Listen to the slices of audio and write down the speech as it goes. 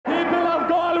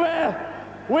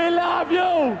We love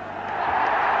you!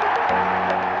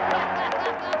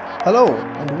 Hello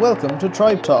and welcome to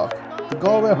Tribe Talk, the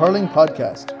Galway hurling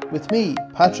podcast, with me,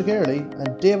 Patrick Earley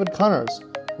and David Connors,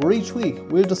 where each week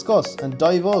we'll discuss and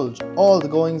divulge all the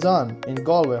goings-on in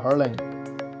Galway hurling.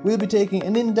 We'll be taking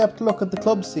an in-depth look at the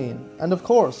club scene and, of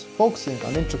course, focusing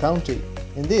on inter-county,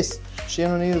 in this,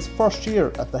 Shane O'Neill's first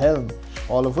year at the helm,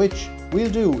 all of which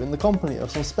we'll do in the company of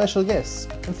some special guests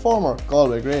and former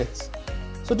Galway greats.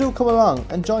 So do come along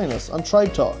and join us on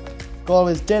Tribe Talk,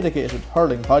 Galway's dedicated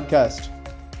hurling podcast.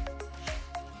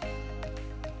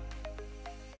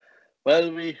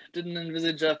 Well, we didn't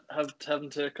envisage having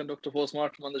to conduct a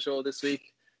post-mortem on the show this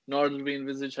week, nor did we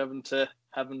envisage having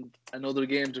another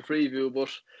game to preview, but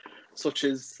such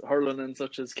is hurling and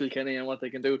such is Kilkenny and what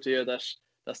they can do to you, that's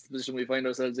the position we find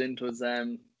ourselves in. It was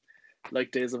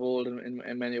like days of old in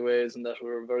many ways, and that we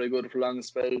were very good for long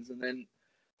spells, and then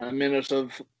a minute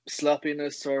of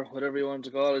sloppiness, or whatever you want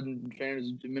to call it, and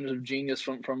a minute of genius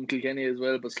from Kilkenny as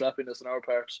well, but sloppiness on our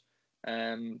part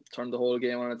turned the whole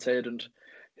game on its head, and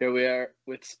here we are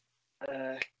with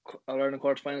All-Ireland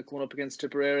quarter-final coming up against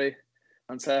Tipperary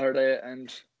on Saturday,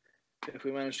 and if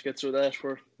we manage to get through that,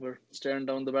 we're staring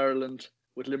down the barrel and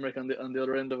with Limerick on the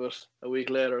other end of it a week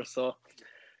later. So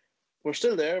we're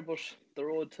still there, but the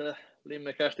road to Liam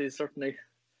McCarthy is certainly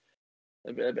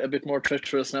a bit more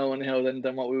treacherous now anyhow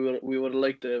than what we would have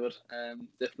liked, David.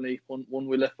 Definitely one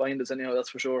we left behind us anyhow, that's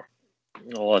for sure.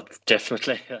 Oh,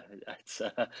 definitely. It's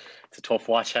a tough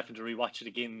watch, having to rewatch it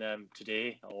again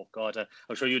today. Oh God,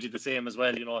 I'm sure you did the same as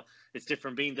well. You know, it's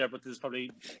different being there, but there's probably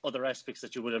other aspects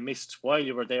that you would have missed while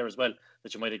you were there as well,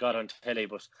 that you might have got on telly,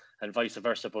 and vice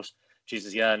versa. But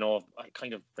Jesus, yeah, no,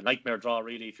 kind of the nightmare draw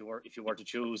really. If you were to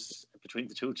choose between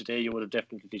the two today, you would have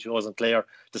definitely chosen Clare,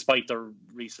 despite their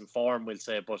recent form, we'll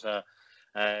say. But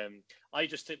I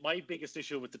just think my biggest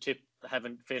issue with the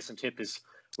facing Tip is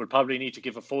we'll probably need to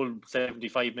give a full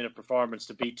 75-minute performance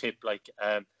to beat Tip. Like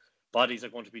bodies are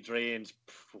going to be drained,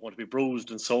 going to be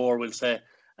bruised and sore, we'll say,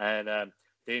 and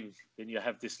then you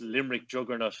have this Limerick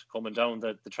juggernaut coming down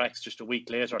the tracks just a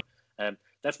week later.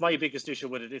 That's my biggest issue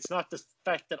with it. It's not the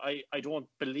fact that I don't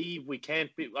believe we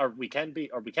can't beat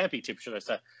Tip, should I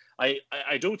say.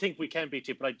 I do think we can beat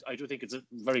Tip, but I do think it's a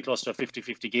very close to a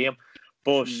 50-50 game.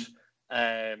 But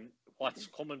what's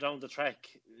coming down the track,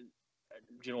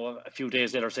 you know, a few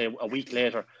days later, say a week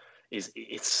later,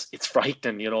 it's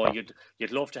frightening. You know,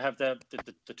 you'd love to have the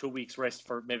 2 weeks rest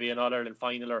for maybe an All-Ireland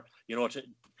final, or you know, to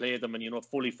play them and, you know,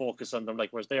 fully focus on them.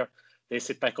 Like, whereas they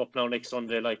sit back up now next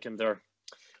Sunday, like, and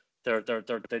they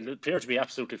appear to be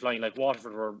absolutely flying. Like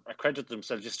Waterford were accredited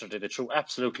themselves yesterday. They threw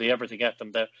absolutely everything at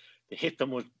them. They hit them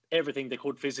with everything they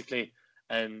could physically,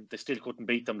 and they still couldn't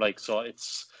beat them. Like, so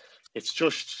it's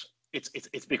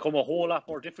become a whole lot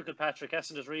more difficult, Patrick,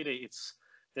 hasn't it? Really,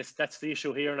 that's the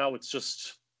issue here now. It's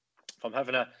just from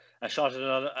having a shot at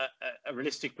a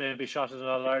realistic maybe shot at an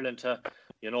All-Ireland to,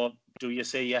 you know, do you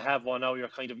say you have one now? You're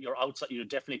outside. You're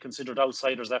definitely considered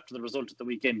outsiders after the result at the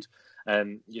weekend.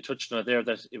 You touched on it there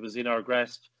that it was in our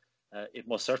grasp. It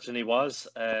most certainly was.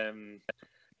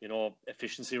 You know,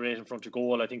 efficiency rate in front of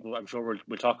goal, I'm sure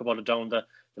we'll talk about it down the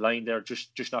line there.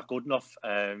 Just not good enough.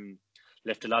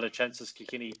 Left a lot of chances.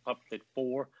 Kilkenny probably had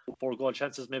four goal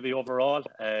chances maybe overall.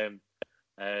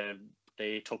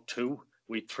 They took 2.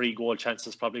 We had 3 goal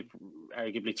chances, probably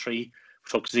arguably 3. We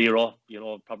took 0. You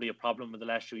know, probably a problem in the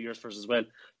last few years for us as well,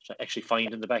 to actually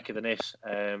find in the back of the net.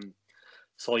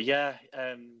 So yeah,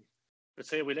 let's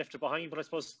say we left it behind, but I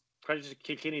suppose credit to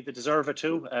Kilkenny, they deserve it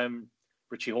too.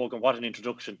 Richie Hogan, what an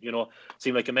introduction! You know,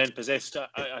 seemed like a man possessed.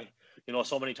 You know,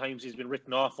 so many times he's been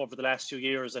written off over the last few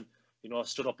years, and you know,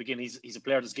 stood up again. He's a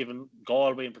player that's given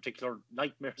Galway in particular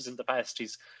nightmares in the past.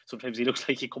 Sometimes he looks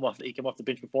like he came off the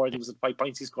bench before. I think it was at 5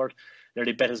 points he scored,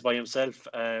 nearly bet us by himself.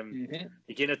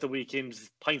 Again at the weekend,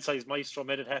 pint-sized maestro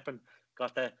made it happen.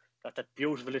 Got that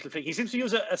beautiful little thing. He seems to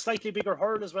use a slightly bigger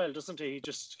hurl as well, doesn't he? He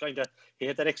just he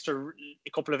had that extra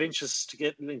couple of inches to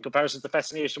get in comparison to the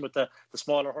fascination with the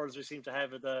smaller hurls we seem to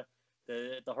have with the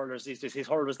hurlers these days. His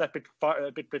hurl was that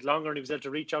bit longer, and he was able to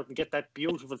reach out and get that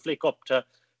beautiful flick up to,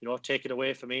 you know, take it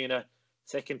away from me in a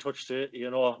second touch to,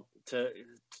 you know, to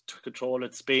control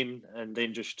its spin, and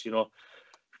then just, you know,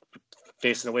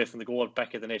 facing away from the goal,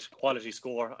 back of the net, quality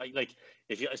score. I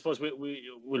suppose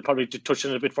we'll probably touch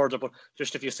on it a bit further, but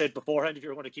just if you said beforehand, if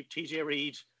you're going to keep TJ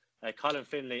Reid, Colin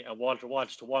Finlay and Walter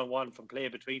Walsh to 1-1 from play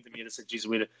between them, you'd have said, geez,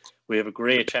 we have a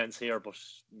great chance here, but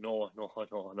no.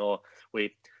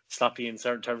 We sloppy in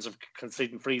certain terms of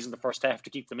conceding frees in the first half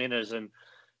to keep them in it, and,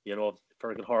 you know,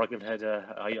 Fergal Horgan had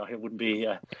I wouldn't be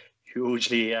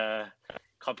hugely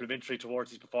complimentary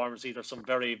towards his performance either. Some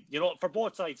very, you know, for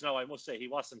both sides now, I must say he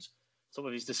wasn't some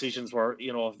of his decisions were,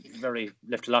 very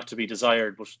left a lot to be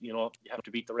desired. But you have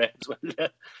to beat the ref as well.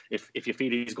 if you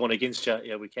feel he's going against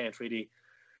you, we can't really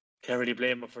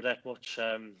blame him for that much.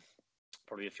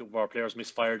 Probably a few of our players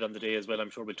misfired on the day as well. I'm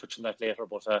sure we'll touch on that later,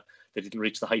 but they didn't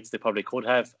reach the heights they probably could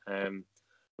have.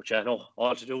 But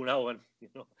all to do now, and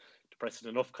depressing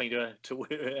enough kind of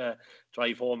to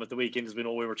drive home at the weekend, as we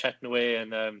know we were chatting away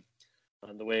and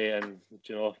on the way, and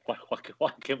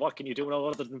what can you do now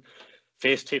other than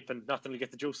face tip, and nothing will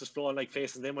get the juices flowing like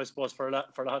facing them, I suppose, for a lot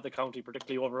of the county,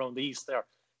 particularly over around the east there.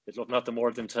 It'd look nothing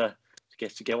more than to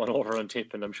get one over on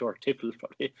Tip, and I'm sure Tip will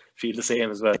probably feel the same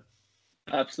as well.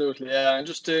 Absolutely, yeah. And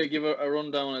just to give a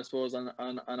rundown, I suppose, on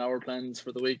our plans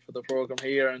for the week for the program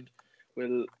here, and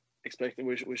we'll expect that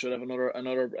we should have another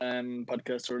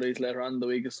podcast to release later on in the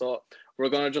week. So we're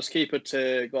going to just keep it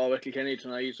to Galway Kilkenny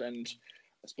tonight, and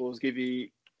I suppose give you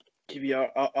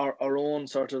our own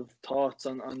sort of thoughts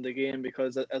on the game,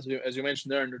 because as you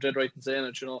mentioned there, and you're dead right in saying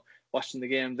it, watching the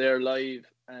game there live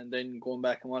and then going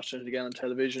back and watching it again on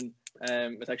television,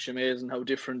 it's actually amazing how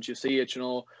different you see it.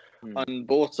 On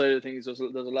both sides of things, there's a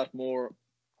lot more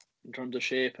in terms of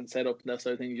shape and setup and that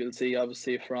side of things you'll see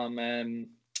obviously from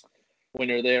when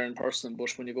you're there in person,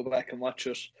 but when you go back and watch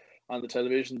it on the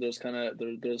television, there's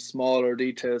there's smaller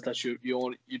details that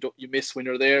you miss when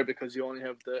you're there, because you only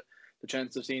have the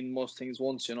chance of seeing most things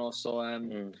once, So I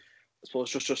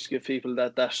suppose just to give people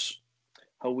that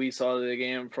how we saw the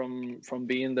game from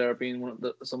being there, being one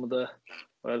of some of the.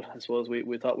 Well, I suppose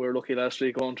we thought we were lucky last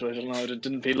week going to it. I don't know, I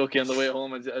didn't feel lucky on the way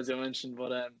home, as you mentioned,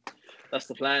 but that's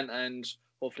the plan, and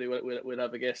hopefully we'll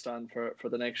have a guest on for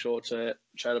the next show to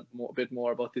chat a bit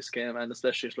more about this game, and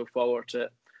especially to look forward to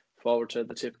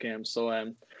the Tip game.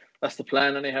 So that's the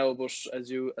plan anyhow. But as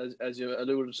you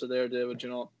alluded to there, David,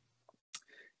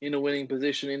 in a winning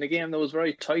position in a game that was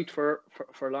very tight for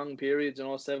long periods,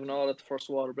 7-7 at the first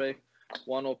water break,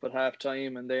 1 up at half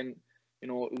time, and then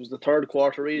it was the third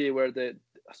quarter really where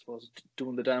I suppose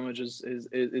doing the damage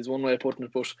is one way of putting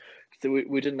it, but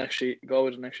we didn't actually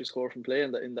score from play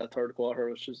in that third quarter,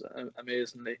 which is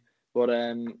amazingly. But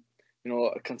a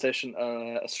concession,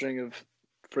 a string of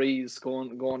frees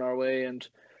going our way, and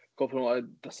a couple of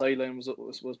the sideline was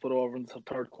put over in the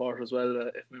third quarter as well,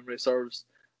 if memory serves,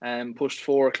 and pushed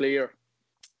 4 clear,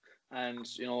 and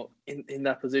in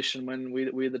that position when we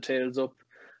had the tails up.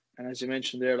 And as you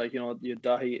mentioned there, you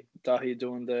Dahi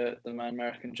doing the man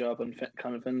marking job, and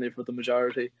Conor Finlay for the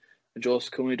majority, and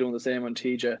Joseph Cooney doing the same on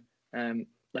TJ. I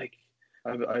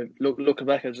looking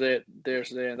back at it there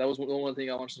today, and that was the one thing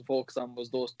I wanted to focus on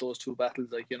was those two battles.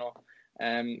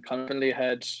 Conor Finlay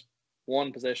had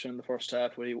one possession in the first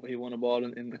half where he won a ball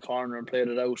in the corner and played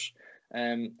it out,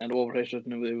 and overhit it,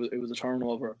 and it was a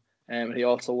turnover. And he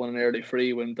also won an early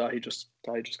free when Dahi just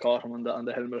caught him on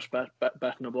the helmet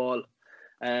batting the ball.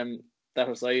 That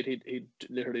aside, he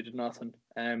literally did nothing.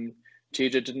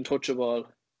 TJ didn't touch a ball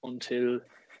until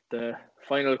the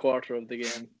final quarter of the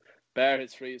game, bar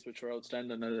his frees, which were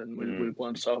outstanding, and we'll go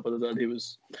on to talk about that. He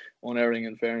was unerring,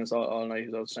 in fairness, all night. He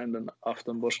was outstanding off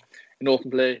them, but in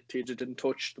open play, TJ didn't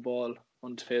touch the ball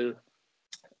until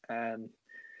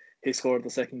he scored the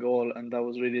second goal, and that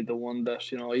was really the one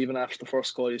that, even after the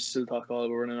first goal, you still thought,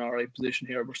 we're in an alright position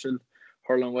here, we're still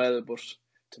hurling well, but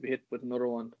to be hit with another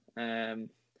one.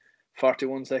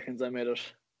 41 seconds I made it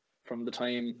from the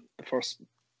time the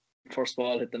first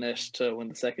ball hit the net to when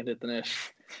the second hit the net,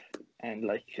 and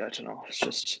I don't know, it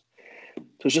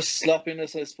was just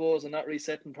sloppiness, I suppose, and not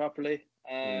resetting properly.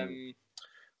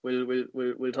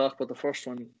 We'll talk about the first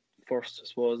one first. I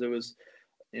suppose it was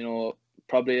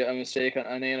probably a mistake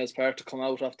on Aina's part to come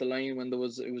out off the line when it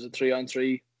was a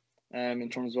 3-on-3 in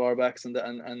terms of our backs and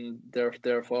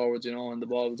their forwards, and the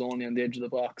ball was only on the edge of the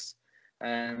box.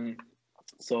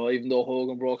 So even though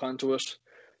Hogan broke onto it,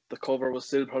 the cover was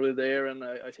still probably there, and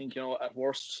I think at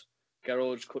worst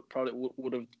Garage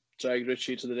would have dragged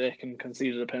Richie to the deck and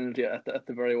conceded a penalty at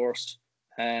the very worst.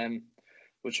 But and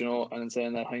in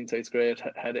saying that, hindsight's great.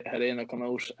 Had Aina come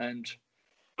out and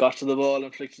got to the ball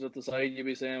and flicked it up the side, you'd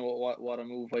be saying, well, what a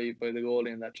move by the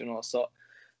goalie, and that So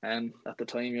at the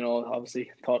time, obviously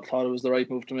thought it was the right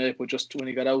move to make, but just when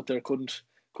he got out there, couldn't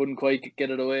quite get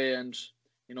it away, and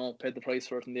paid the price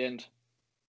for it in the end.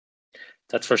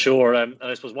 That's for sure. And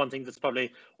I suppose one thing that's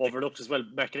probably overlooked as well,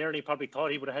 McInerney probably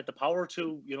thought he would have had the power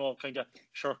to, kind of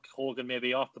shirk Hogan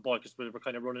maybe off the ball, because we were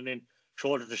kind of running in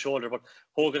shoulder to shoulder. But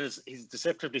Hogan he's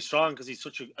deceptively strong because he's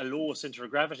such a low centre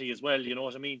of gravity as well. You know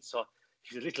what I mean? So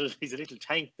he's a little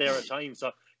tank there at times.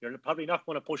 So you're probably not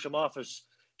going to push him off as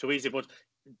too easy. But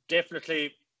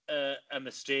definitely a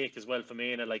mistake as well for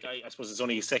me. And I suppose it's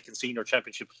only his second senior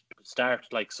championship start.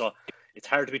 So it's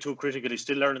hard to be too critical. He's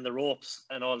still learning the ropes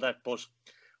and all that, but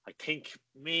I think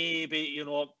maybe, you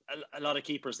know, a lot of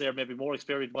keepers there, maybe more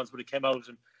experienced ones, would have came out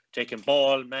and taken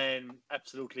ball, man,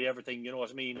 absolutely everything, you know what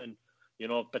I mean? And, you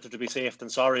know, better to be safe than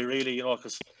sorry, really, you know,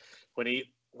 because when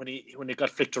it got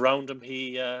flicked around him,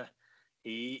 he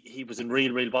was in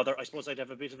real bother. I suppose I'd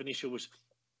have a bit of an issue with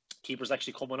keepers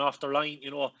actually coming off their line,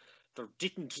 you know. There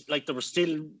was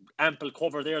still ample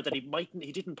cover there that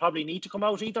he didn't probably need to come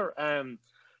out either.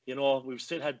 You know, we've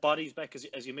still had bodies back,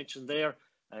 as you mentioned there,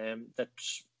 that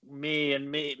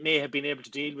may have been able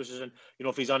to deal with it. And, you know,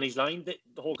 if he's on his line,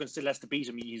 the Hogan still has to beat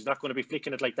him. He's not going to be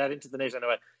flicking it like that into the net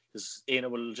anyway, because Aina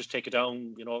will just take it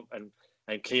down, you know,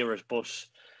 and clear it. But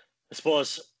I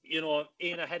suppose, you know,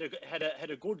 Aina had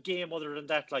a good game. Other than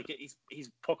that, like, his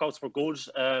puck outs were good,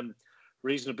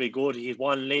 reasonably good. He had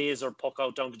one laser puck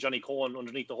out down to Johnny Cohen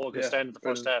underneath the Hogan stand in the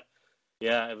first half.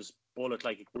 Yeah, it was bullet,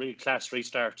 like a real class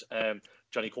restart.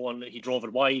 Johnny Cohen, he drove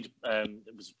it wide.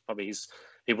 It was probably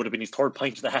it would have been his third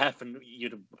point of the half, and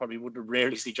probably would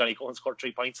rarely see Johnny Cohen score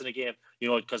 3 points in a game, you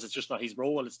know, because it's just not his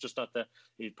role. It's just not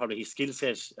probably his skill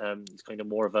set. He's kind of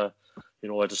more of a, you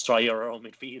know, a destroyer around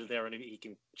midfield there, and he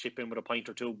can chip in with a point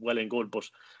or two, well and good, but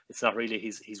it's not really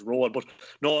his role. But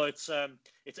no, it's a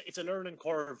learning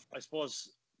curve. I suppose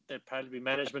that probably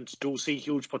management do see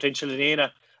huge potential in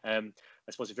Aina.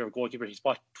 I suppose if you're a goalkeeper, he's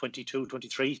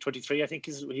 23, I think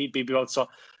he'd be about. So,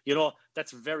 you know,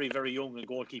 that's very, very young in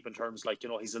goalkeeping terms. Like, you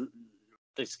know,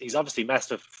 he's obviously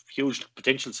massive, huge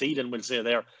potential ceiling, we'll say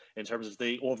there, in terms of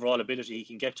the overall ability he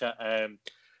can get to.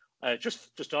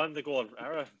 Just on the goal,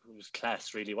 it was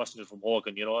class, really, wasn't it, from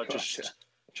Hogan? You know,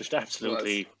 just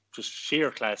absolutely, just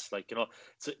sheer class. Like, you know,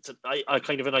 it's a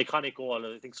kind of an iconic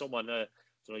goal. I think someone.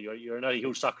 You know, you're not a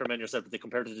huge soccer man yourself, but they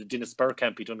compared it to Dennis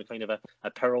Bergkamp. He done a kind of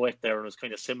a pirouette there, and it was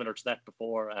kind of similar to that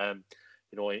before.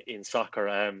 You know, in soccer.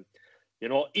 You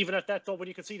know, even at that though, when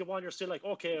you can see the one, you're still like,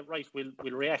 okay, right, we'll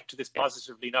react to this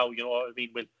positively now. You know what I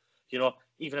mean? You know,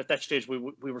 even at that stage, we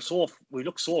looked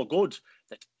so good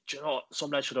that, you know, some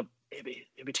lads should have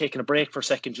maybe taken a break for a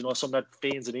second. You know, some lad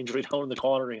feigns an injury down in the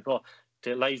corner. You know,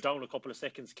 to lies down a couple of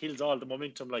seconds, kills all the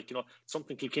momentum. Like, you know,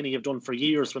 something Kilkenny have done for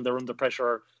years when they're under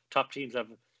pressure. Top teams have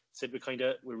said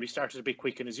we restarted a bit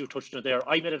quick, and as you touched on it there,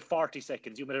 I made it 40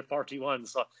 seconds, you made it 41,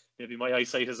 so maybe my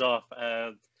eyesight is off.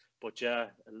 But yeah,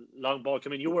 long ball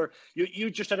coming. You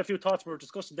just had a few thoughts we were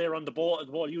discussing there on the ball.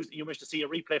 You managed to see a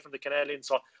replay from the canal in,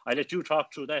 so I let you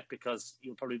talk through that because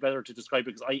you're probably better to describe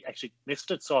it because I actually missed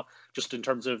it. So just in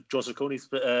terms of Joseph Cooney's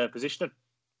positioning.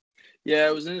 Yeah,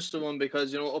 it was an interesting one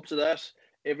because, you know, up to that,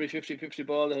 every 50-50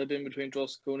 ball that had been between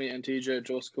Joseph Cooney and TJ,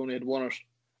 Joseph Cooney had won it,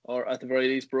 or at the very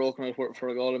least broken it for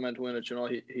a goal meant to win it. You know,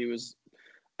 he was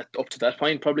up to that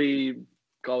point probably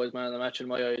Galway's man of the match in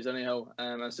my eyes anyhow,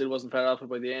 and still wasn't far off it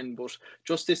by the end. But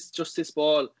just this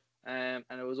ball, and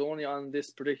it was only on this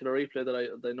particular replay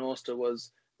that I noticed it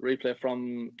was replay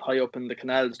from high up in the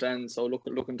canal stand, so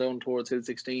looking down towards Hill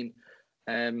 16,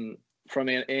 from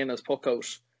Aina's puck out.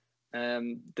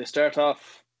 They start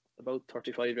off about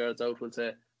 35 yards out, we'll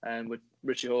say, with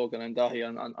Richie Hogan and Dahi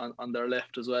on their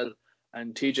left as well,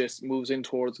 and TJ moves in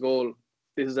towards goal.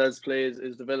 This is as play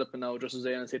is developing now, just as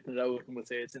Aina's hitting it out, and we'll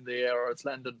say it's in the air or it's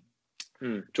landed.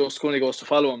 Joseph Cooney goes to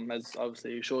follow him, as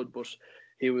obviously he should, but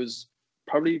he was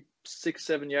probably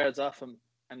 6-7 yards off him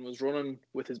and was running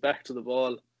with his back to the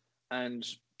ball, and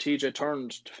TJ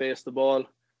turned to face the ball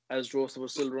as Joseph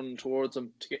was still running towards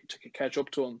him to catch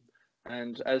up to him.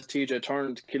 And as TJ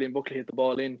turned, Killian Buckley hit the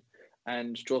ball in,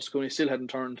 and Joseph Cooney still hadn't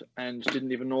turned and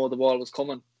didn't even know the ball was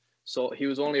coming. So he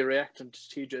was only reacting to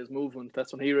TJ's movement.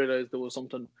 That's when he realised there was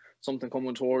something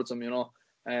coming towards him, you know.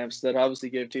 So that obviously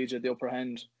gave TJ the upper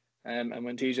hand. And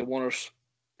when TJ won it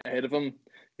ahead of him,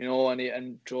 you know,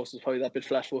 and Joseph's probably that bit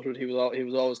flat-footed, he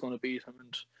was always going to beat him.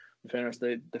 And in fairness,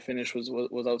 the finish was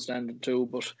outstanding too.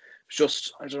 But it's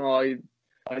just, I don't know,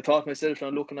 I thought myself,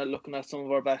 and looking at some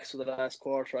of our backs for the last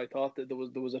quarter, I thought that there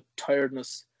was a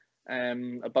tiredness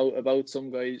about some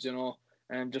guys, you know,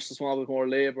 and just a small bit more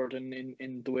laboured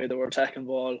in the way they were attacking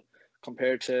ball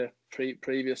compared to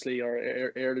previously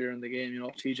or earlier in the game. You know,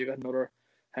 TJ got another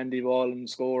handy ball and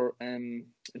score in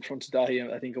front of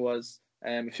Dahi, I think it was,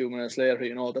 a few minutes later.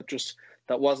 You know,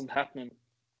 that wasn't happening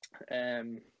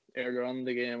earlier on in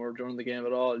the game or during the game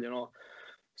at all, you know.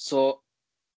 So,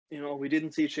 you know, we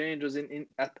didn't see changes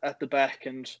at the back,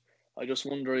 and I just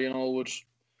wonder, you know, would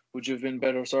you have been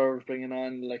better served bringing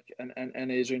on like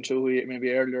an Adrian Toohey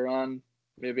maybe earlier on,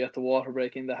 maybe at the water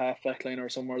break in the half back line or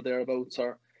somewhere thereabouts,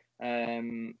 or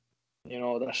you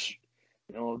know, that,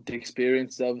 you know, the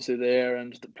experience is obviously there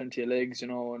and plenty of legs, you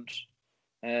know,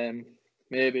 and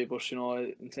maybe, but, you know,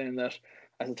 in saying that,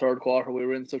 as a third quarter, we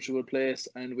were in such a good place,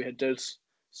 and we had dealt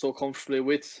so comfortably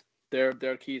with their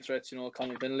key threats.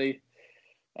 Conor Finlay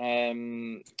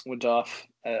went off,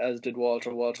 as did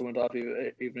Walter. Walter went off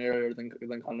even earlier than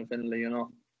Conor Finlay,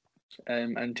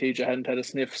 and TJ hadn't had a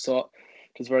sniff, so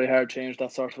it was very hard to change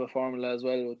that sort of a formula as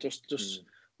well. Just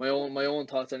my own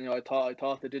thoughts, and I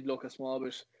thought they did look a small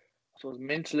bit, I suppose,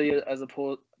 mentally as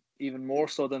opposed even more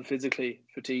so than physically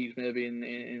fatigued maybe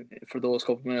in for those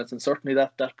couple of minutes, and certainly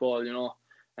that ball,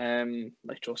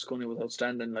 like Joe Scully was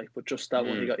outstanding, but just that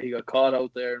one he got caught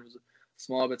out there and was a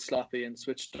small bit sloppy and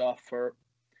switched off for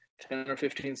 10 or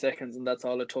 15 seconds, and that's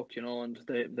all it took, and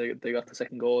they got the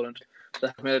second goal, and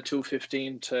that made it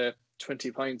 2-15 to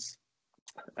 20 points.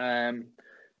 And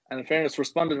in fairness,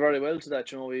 responded very well to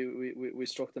that. We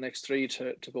struck the next three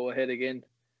to go ahead again.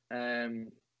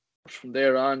 From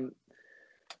there on,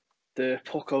 the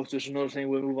puck outs is another thing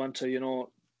we'll move on to.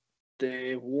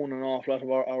 They won an awful lot of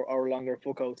our longer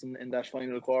puck outs in that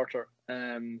final quarter.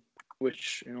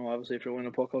 Which obviously if you're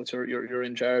winning puck outs, you're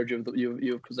in charge of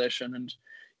you have possession, and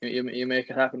you make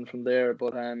it happen from there.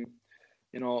 But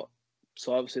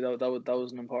so obviously that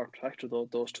was an important factor,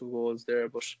 those two goals there.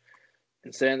 But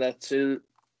in saying that, still,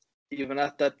 even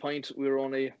at that point, we were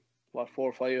only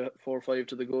 4-5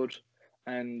 to the good,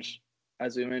 and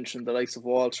as we mentioned, the likes of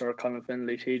Walter, Conor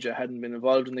Finlay, TJ hadn't been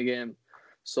involved in the game.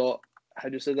 So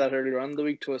had you said that earlier on in the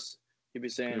week to us, you'd be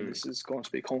saying this is going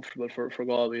to be comfortable for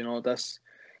Galway. That's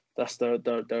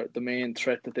the main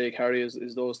threat that they carry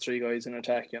is those three guys in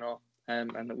attack.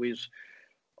 And we've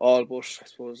all but, I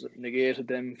suppose, negated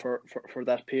them for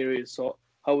that period. So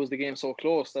how was the game so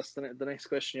close? That's the next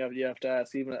question you have to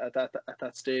ask, even at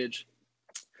that stage.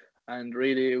 And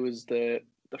really, it was the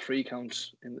free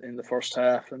count in the first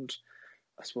half, and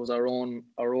I suppose our own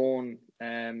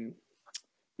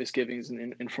misgivings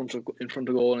in front of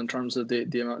goal in terms of the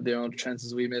amount of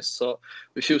chances we missed. So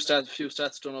a few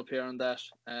stats done up here on that.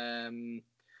 I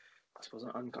suppose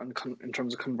in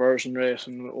terms of conversion rate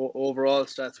and overall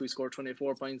stats, we scored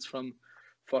 24 points from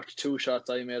 42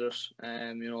 shots. I made it.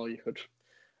 You could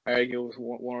argue with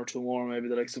one or two more, maybe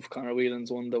the likes of Conor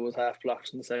Whelan's one that was half blocked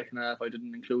in the second half. I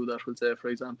didn't include that, we'll say, for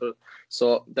example.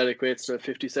 So that equates to a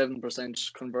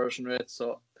 57% conversion rate.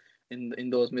 So in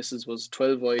those misses was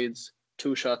 12 wides,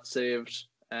 2 shots saved,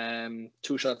 2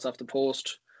 shots off the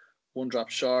post, 1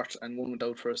 dropped short, and 1 went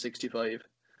out for a 65.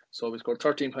 So we scored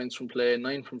 13 points from play,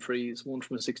 9 from frees, 1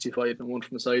 from a 65, and 1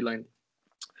 from a sideline.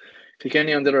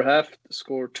 Kilkenny, on the other half,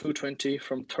 scored 220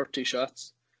 from 30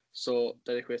 shots. So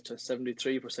that equates to a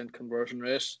 73% conversion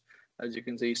rate. As you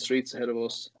can see, Streets ahead of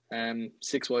us,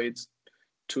 6 wides,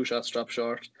 2 shots dropped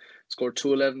short. Scored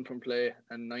 211 from play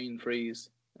and 9 frees.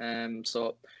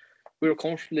 So we were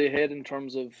comfortably ahead in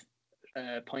terms of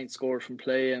points scored from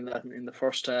play and that in the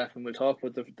first half. And we'll talk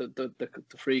about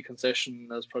the free concession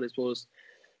as probably, suppose,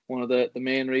 one of the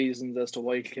main reasons as to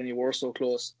why Kilkenny were so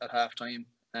close at half time.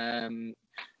 In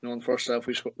the first half,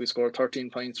 we scored 13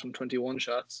 points from 21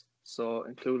 shots. So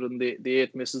including the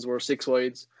 8 misses were 6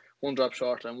 wides, 1 drop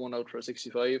short, and 1 out for a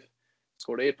 65.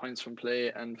 Scored 8 points from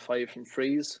play and 5 from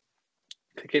frees.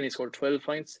 Kilkenny scored 12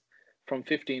 points from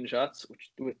 15 shots,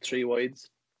 with 3 wides.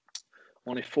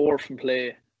 Only 4 from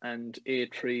play and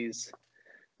 8 frees.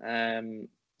 And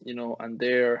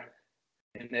there,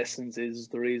 in essence, is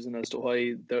the reason as to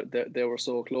why they were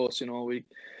so close. We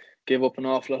gave up an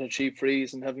awful lot of cheap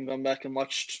frees, and having gone back and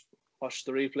watched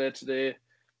the replay today,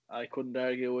 I couldn't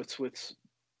argue with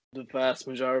the vast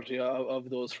majority of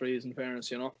those frees, in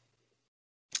fairness,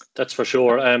 That's for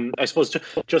sure. I suppose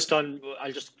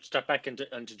I'll just step back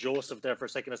into Joseph there for a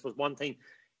second. I suppose one thing,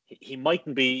 he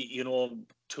mightn't be,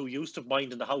 too used to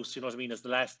minding the house, as the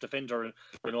last defender,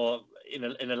 in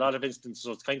a lot of instances.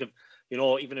 So it's kind of,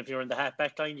 even if you're in the half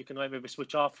back line, you can maybe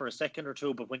switch off for a second or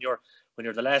two. But when you're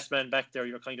the last man back there,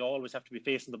 you're kind of always have to be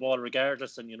facing the ball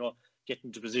regardless, and get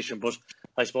into position. But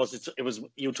I suppose it was,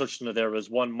 you touched on it there, as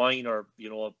one minor,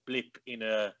 blip in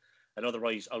an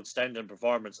otherwise outstanding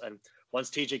performance. And once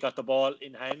TJ got the ball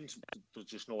in hand, there's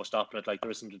just no stopping it. Like,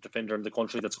 there isn't a defender in the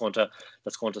country that's going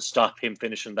to stop him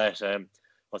finishing that.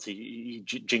 Once he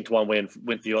jinked one way and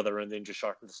went the other, and then just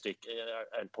shortened the stick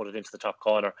and put it into the top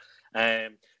corner.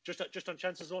 Just on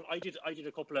chances zone, I did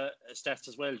a couple of stats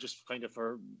as well, just kind of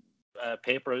for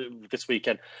paper this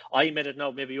weekend. I made it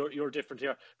now. Maybe you're different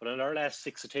here, but in our last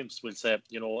 6 attempts, we'll say,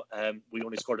 we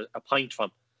only scored a point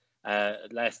from our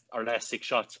last 6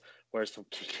 shots. Whereas from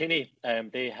Kilkenny,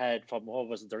 they had, from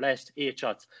their last 8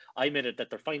 shots, I made it that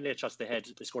their final 8 shots they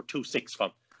scored 2-6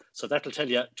 from. So that'll tell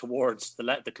you towards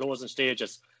the closing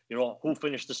stages, who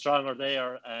finished the stronger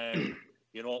there,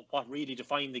 what really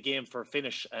defined the game for a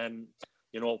finish, and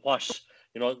what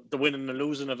the winning and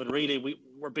losing of it, really,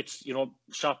 we're a bit,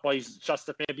 shot-wise, shots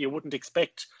that maybe you wouldn't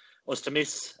expect us to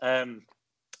miss.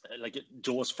 Like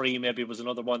Joe's free maybe was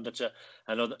another one that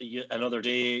another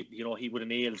day, he would have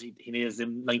nailed. He nails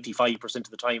him 95% of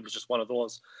the time. It was just one of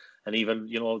those. And even,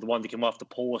 the one that came off the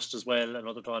post as well,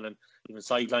 another one, and even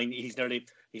sideline, he's nearly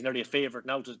a favourite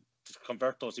now to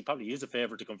convert those. He probably is a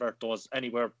favourite to convert those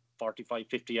anywhere 45,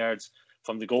 50 yards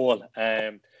from the goal.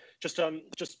 Just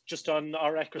on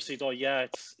our accuracy though, yeah,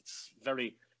 it's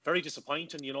very, very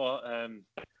disappointing.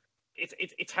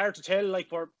 It's hard to tell. Like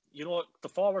the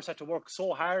forwards had to work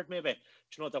so hard, maybe,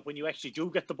 that when you actually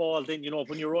do get the ball, then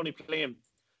when you're only playing,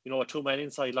 a two-man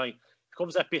inside line, it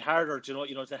becomes that bit harder.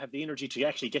 To have the energy to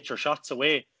actually get your shots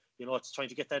away. It's trying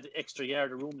to get that extra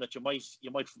yard of room that you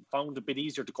might found a bit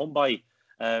easier to come by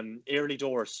early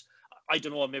doors. I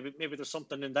don't know, maybe there's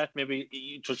something in that. Maybe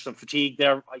you touched on fatigue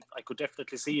there. I could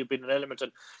definitely see it being an element.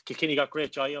 And Kilkenny got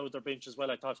great joy out of their bench as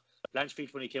well. I thought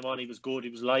Blanchfield, when he came on, he was good. He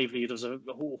was lively. There was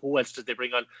who else did they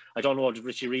bring on? I don't know. Did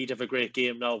Richie Reid have a great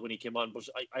game now when he came on? But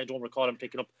I don't recall him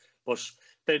picking up. But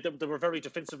they were very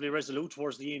defensively resolute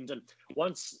towards the end. And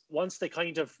once they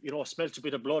kind of, smelt a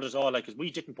bit of blood at all, like, 'cause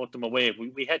we didn't put them away.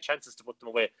 We had chances to put them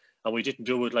away, and we didn't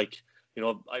do it. Like,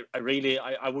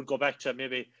 I would go back to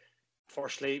maybe,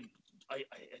 firstly,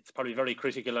 it's probably very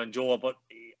critical on Joe, but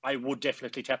I would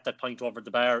definitely tap that point over the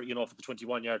bar, for the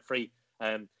 21-yard free.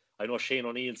 I know Shane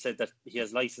O'Neill said that he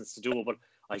has license to do it, but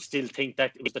I still think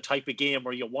that it was the type of game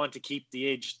where you want to keep the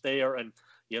edge there, and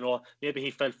maybe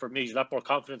he felt for me he's a lot more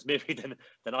confidence maybe than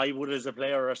I would as a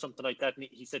player or something like that, and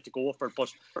he said to go for it.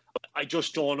 But I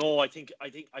just don't know. I think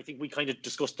we kind of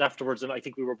discussed afterwards, and I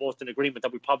think we were both in agreement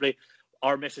that we probably,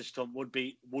 our message to him would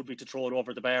be to throw it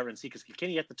over the bar and see, because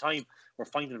Kilkenny at the time were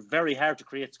finding it very hard to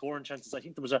create scoring chances. I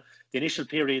think there was the initial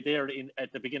period there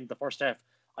at the beginning of the first half.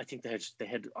 I think they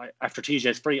had after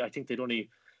TJ's free, I think they'd only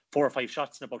 4 or 5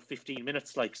 shots in about 15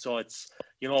 minutes. Like, so it's,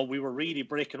 we were really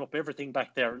breaking up everything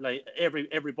back there. Like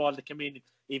every ball that came in,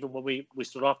 even when we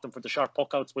stood off them for the sharp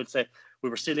puck outs, we'd say we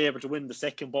were still able to win the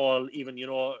second ball, even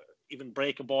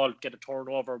break a ball, get a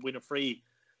turnover, win a free,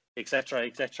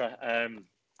 etc.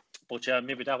 But yeah,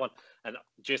 maybe that one. And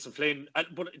Jason Flynn,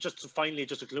 but just to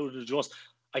conclude the just,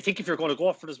 I think if you're going to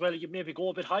go for it as well, you maybe go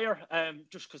a bit higher,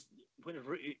 just because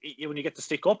when you get the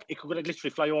stick up, it could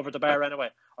literally fly over the bar anyway,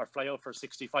 or fly out for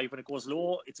 65. When it goes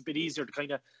low, it's a bit easier to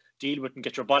kind of deal with and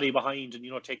get your body behind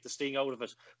and take the sting out of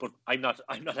it. But I'm not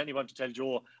anyone to tell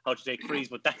Joe how to take frees,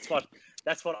 but that's what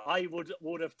I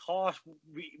would have thought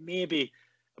maybe.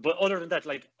 But other than that,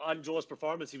 like on Joe's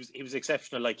performance, he was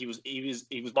exceptional. Like he was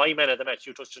my man of the match.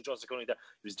 You touched on Joseph Coney there.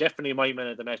 He was definitely my man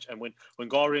of the match. And when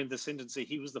Galway in the ascendancy,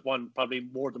 he was the one probably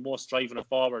the most driving it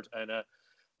forward. And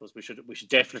we should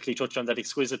definitely touch on that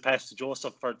exquisite pass to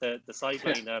Joseph for the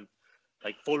sideline.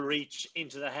 Like full reach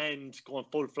into the hand, going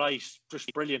full flight,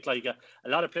 just brilliant. Like a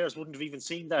lot of players wouldn't have even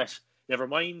seen that. Never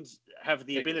mind have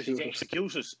the ability to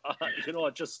execute it.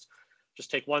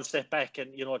 Just take one step back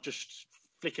and just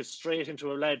flick it straight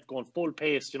into a lad going full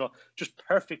pace, just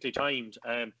perfectly timed.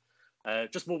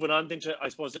 Just moving on then to, I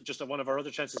suppose, just one of our other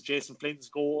chances, Jason Flynn's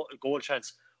goal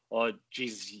chance. Oh,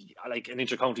 geez, like an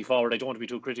inter-county forward, I don't want to be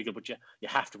too critical, but you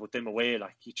have to put them away.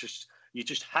 Like you just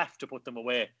have to put them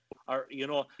away. Or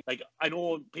like I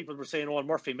know people were saying, "Oh,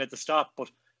 Murphy made the stop," but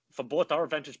from both our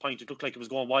vantage point, it looked like it was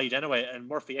going wide anyway, and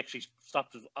Murphy actually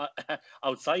stopped it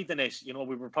outside the net.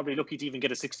 We were probably lucky to even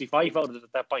get a 65 out of it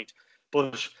at that point.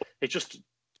 But it just,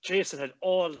 Jason had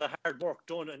all the hard work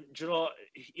done, and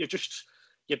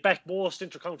you back most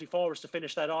inter-county forwards to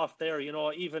finish that off there.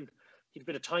 Even he had a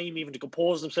bit of time even to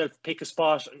compose himself, pick a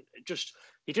spot, and just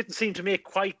he didn't seem to make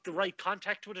quite the right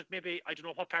contact with it. Maybe I don't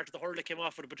know what part of the hurl it came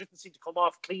off with it, but it didn't seem to come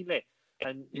off cleanly.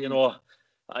 And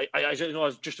I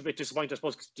was just a bit disappointed. I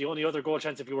suppose the only other goal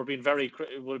chance, if you were being very,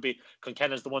 would be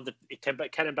Connors, the one that it came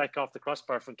back off the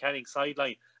crossbar from Canning's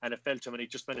sideline, and it fell to him, and he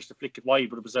just managed to flick it wide.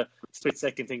 But it was a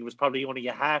split-second thing. It was probably only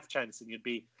a half chance, and you'd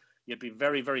be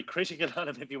very, very critical on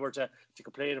him if you were to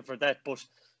complain him for that. But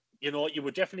you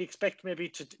would definitely expect maybe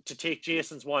to take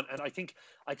Jason's one, and I think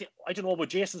I don't know, with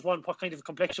Jason's one, what kind of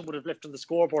complexion would have left on the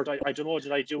scoreboard? I don't know.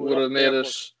 Did I do it?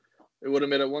 It would have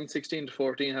made it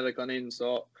 116-14 had it gone in.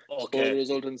 So score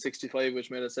resulted in 65,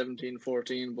 which made it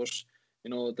 17-14. But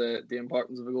the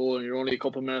importance of a goal, and you're only a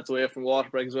couple of minutes away from water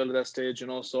break as well at that stage.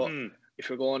 So if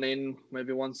you're going in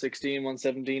maybe 116,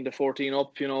 117 to 14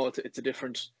 up, it's a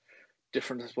different I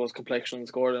suppose complexion on the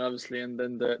score, and obviously, and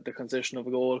then the concession of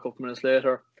a goal a couple of minutes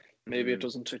later. Maybe it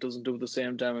doesn't do the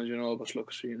same damage, but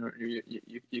look,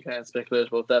 you can't speculate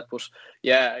about that. But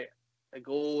yeah, a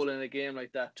goal in a game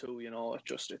like that too,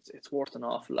 it's worth an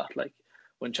awful lot. Like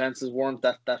when chances weren't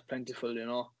that plentiful,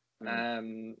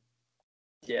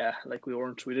 Yeah, like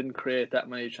we didn't create that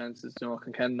many chances.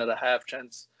 Kilkenny had a half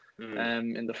chance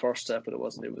in the first half, but it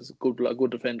wasn't. It was a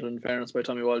good defender, in fairness, by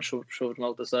Tommy Walsh, shoved him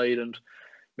out the side and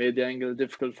made the angle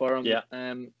difficult for him. Yeah.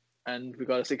 And we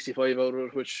got a 65 out of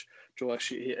it, which Joe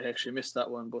actually missed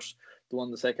that one. But the one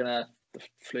in the second half, the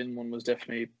Flynn one, was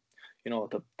definitely,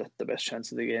 the best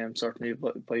chance of the game, certainly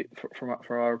from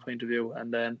our point of view.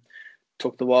 And then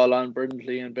took the ball on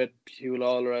brilliantly and bet Hugh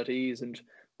Lawler at ease and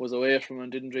was away from him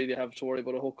and didn't really have to worry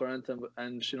about a hook or anything.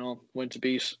 And went to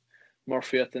beat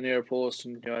Murphy at the near post,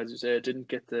 and as you say, didn't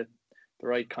get the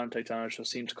right contact on it. Just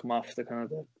seemed to come off the kind of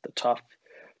the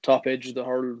top edge of the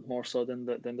hurl more so than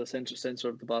the center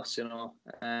of the bus,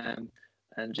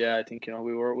 and yeah, I think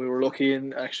we were lucky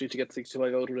in actually to get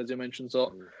 65 out of it, as you mentioned.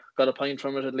 So got a point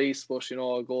from it at least, but a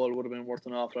goal would have been worth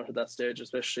an awful lot at that stage,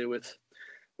 especially with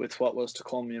what was to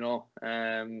come.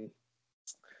 I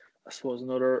suppose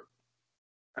another,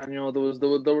 and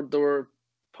there were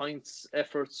points,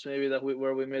 efforts maybe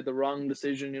where we made the wrong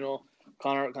decision.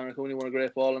 Connor Cooney won a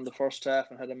great ball in the first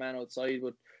half and had a man outside,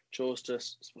 but chose to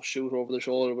shoot over the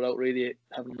shoulder without really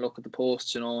having a look at the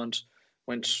post, and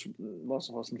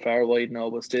wasn't far wide now,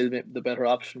 but still the better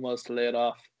option was to lay it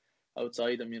off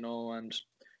outside him, and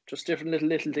just different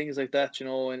little things like that,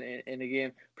 in a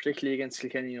game, particularly against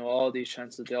Kilkenny. All these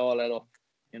chances, they all add up,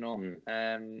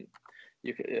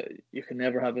 you can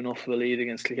never have enough of a lead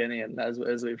against Kilkenny, and as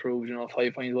we proved,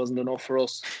 5 points wasn't enough for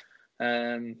us.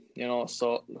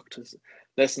 So look,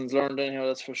 lessons learned anyhow,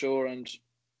 that's for sure. And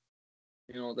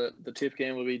the tip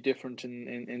game will be different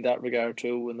in that regard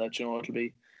too, and that it'll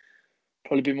be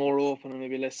probably be more open and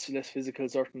maybe less physical,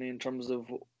 certainly in terms of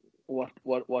what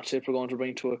tip we're going to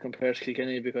bring to it compared to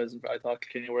Kilkenny, because I thought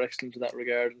Kilkenny were excellent in that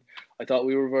regard. I thought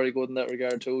we were very good in that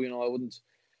regard too. I wouldn't.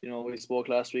 We spoke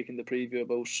last week in the preview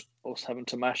about us having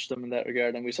to match them in that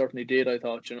regard, and we certainly did. I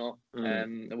thought,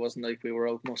 it wasn't like we were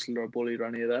out muscled or bullied or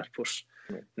any of that. But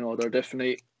they're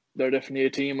definitely a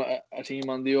team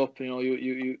on the up.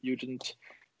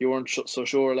 You weren't so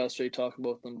sure last week talking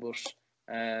about them, but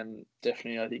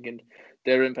definitely I think in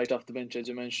their impact off the bench, as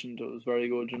you mentioned, it was very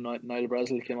good. Niall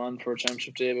Brazel came on for a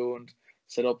championship debut and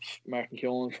set up Martin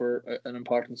Keown for an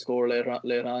important score later on.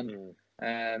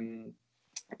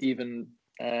 Even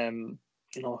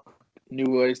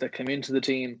new guys that came into the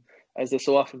team, as they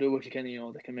so often do with Kilkenny,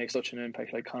 they can make such an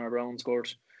impact. Like Conor Brown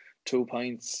scored 2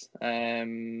 points.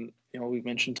 We've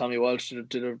mentioned Tommy Walsh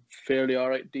did a fairly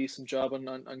alright, decent job on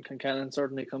Concannon,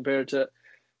 certainly compared to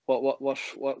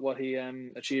what he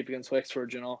achieved against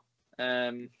Wexford.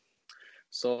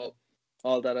 So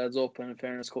all that adds up, and in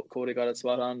fairness, Cody got it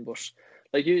spot on. But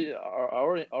like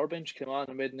our bench came on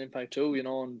and made an impact too,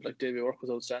 and like Davy Work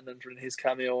was outstanding for his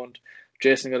cameo, and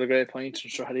Jason got a great point.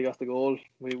 And sure, had he got the goal,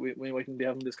 we mightn't be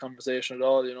having this conversation at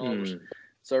all, But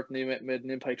certainly made an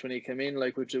impact when he came in,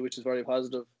 like which is very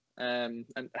positive. And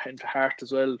Hart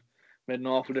as well made an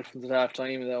awful difference at half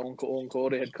time. That Owen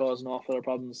Cody had caused an awful lot of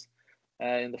problems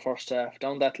in the first half.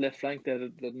 Down that left flank, they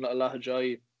had a lot of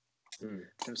joy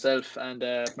himself and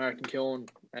Martin Keown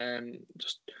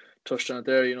just touched on it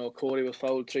there. Cody was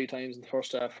fouled 3 times in the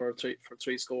first half for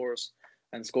three scores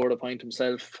and scored a point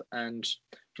himself. And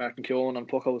Martin Keown on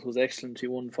puckouts was excellent. He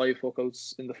won 5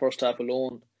 puckouts in the first half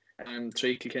alone, and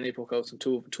 3 Kilkenny puckouts and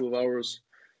two of ours.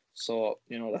 So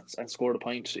that's, and scored a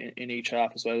point in each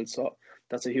half as well. So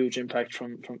that's a huge impact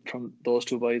from those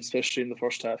 2 boys, especially in the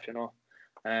first half.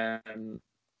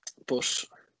 But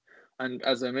and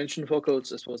as I mentioned,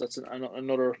 puckouts, I suppose that's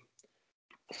another.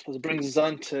 I suppose it brings us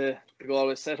on to the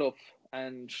Galway setup,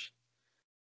 and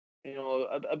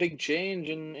a big change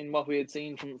in what we had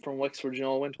seen from Wexford.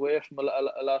 Went away from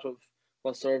a lot of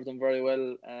what served them very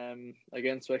well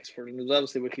against Wexford, and it was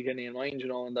obviously with Kilkenny in mind.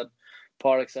 And that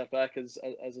Pádraig sat back as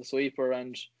a sweeper,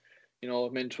 and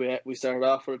it meant we started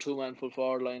off with a 2-man full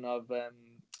forward line of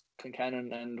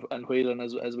Concannon and Whelan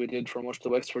as we did for much of the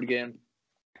Wexford game.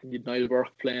 You'd Niall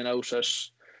Burke playing out at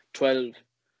 12,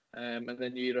 and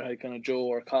then you either had kind of Joe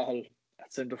or Cahill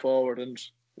at centre forward, and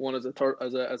one as the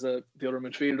other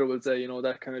midfielder would say.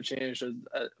 That kind of changed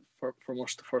for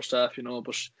much of the first half.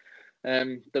 But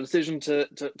the decision to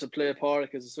play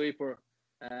Pádraig as a sweeper,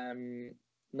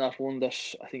 not one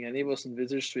that I think any of us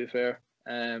envisaged, to be fair.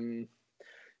 And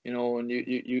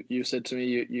you said to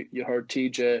me you heard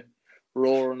TJ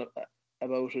roaring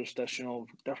about it, that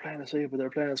they're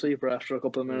playing a sweeper after a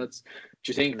couple of minutes.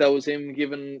 Do you think that was him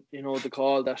giving the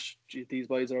call that these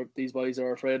boys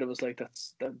are afraid of us, like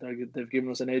they've given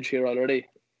us an edge here already?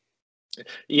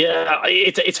 Yeah,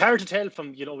 it's hard to tell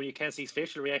from when you can't see his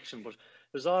facial reaction, but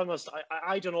there's almost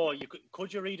I don't know.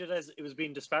 Could you read it as it was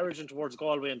being disparaging towards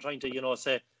Galway and trying to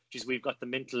say geez, we've got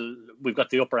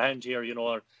the upper hand here,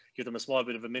 or give them a small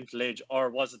bit of a mental edge, or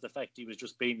was it the fact he was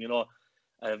just being,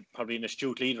 probably an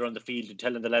astute leader on the field and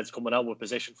telling the lads coming out with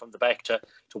possession from the back to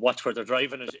watch where they're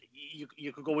driving it?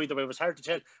 You could go either way. It was hard to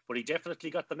tell, but he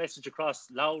definitely got the message across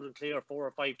loud and clear 4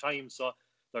 or 5 times. So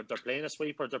they're playing a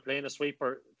sweeper.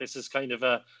 This is kind of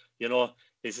a,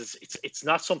 it's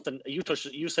not something you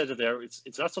said it there.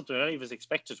 It's not something any of us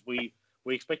expected.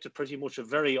 We expected pretty much a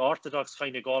very orthodox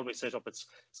kind of Galway setup. It's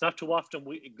not too often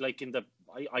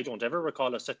I don't ever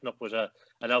recall us setting up with an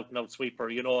out and out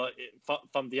sweeper.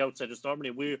 From the outside, it's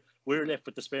normally we're left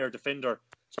with the spare defender,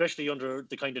 especially under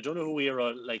the kind of Donoghue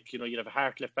era. You'd have a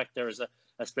Hart left back there as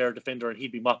a spare defender, and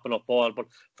he'd be mopping up ball. But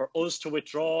for us to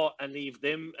withdraw and leave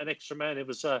them an extra man,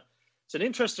 it's an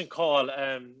interesting call.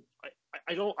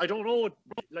 I don't know.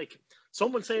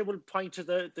 Some will say, we'll point to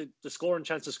the scoring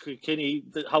chances Kilkenny,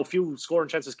 how few scoring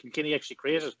chances Kilkenny actually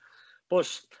created.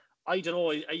 But I don't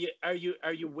know. Are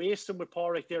you wasting with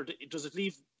Pádraig there? Does it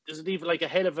leave like a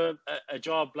hell of a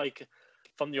job, like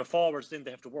from your forwards? Then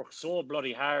they have to work so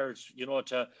bloody hard,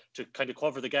 to kind of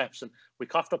cover the gaps. And we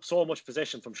coughed up so much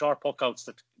possession from short puck outs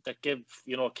that give,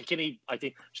 Kilkenny, I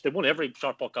think they won every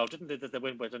short puck out, didn't they, that they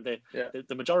went with? And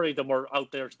the majority of them were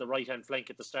out there to the right hand flank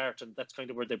at the start, and that's kind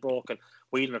of where they broke. And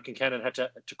Whelan or Kincannon had to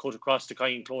cut across to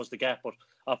kind of close the gap, but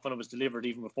often it was delivered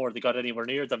even before they got anywhere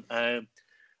near them.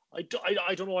 I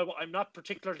don't know. I'm not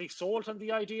particularly sold on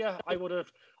the idea. I would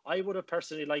have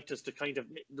personally liked us to kind of,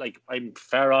 I'm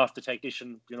far off the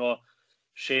technician,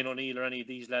 Shane O'Neill or any of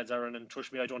these lads are, and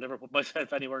trust me, I don't ever put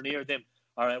myself anywhere near them,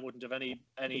 or I wouldn't have any.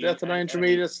 That's an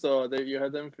intermediates though. You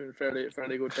had them in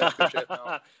fairly good tactical shape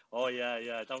now. Oh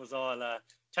yeah, that was all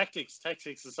tactics.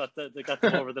 Is what they got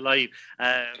them over the line.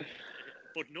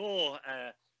 But no,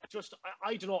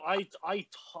 I don't know. I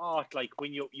thought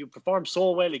when you perform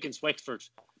so well against Wexford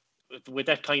with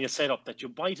that kind of setup that you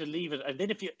might leave it, and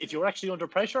then if you're actually under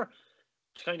pressure,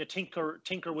 to kind of tinker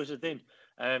with it. Then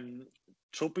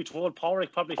truth be told,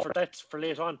 Pádraig probably for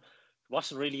late on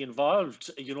wasn't really involved.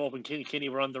 When Kilkenny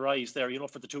were on the rise there,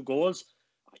 for the 2 goals,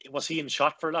 was he in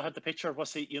shot for a lot of the picture?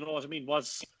 Was he? You know what I mean?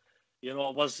 Was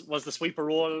the sweeper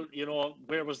role?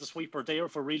 Where was the sweeper there?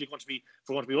 If we're really going to be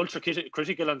ultra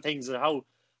critical on things and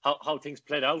how things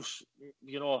played out,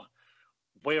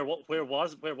 Where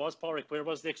was Pádraig? Where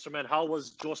was the extra man? How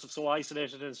was Joseph so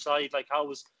isolated inside? How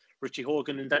was Richie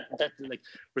Hogan in that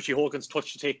Richie Hogan's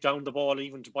touch to take down the ball,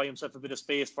 even to buy himself a bit of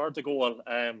space for the goal?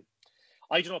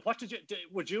 I don't know. What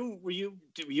were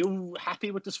you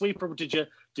happy with the sweeper? Did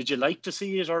you like to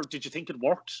see it, or did you think it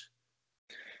worked?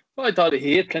 Well, I thought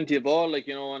he hit plenty of ball,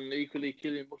 and equally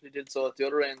Killian Buckley did so at the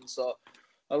other end. So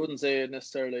I wouldn't say it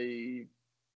necessarily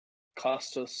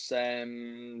cost us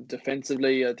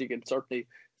defensively. I think it's obviously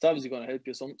going to help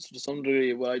you to some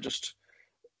degree. But I just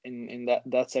in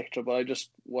that sector. But I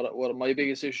just what my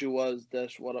biggest issue was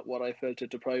that what I felt it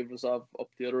deprived us of up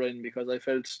the other end, because I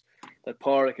felt that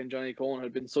Pádraig and Johnny Cohen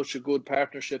had been such a good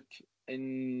partnership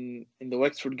in the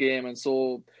Wexford game, and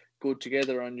so good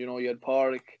together. And you had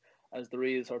Pádraig as the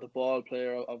real sort of ball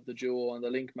player of the duo and the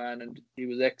link man, and he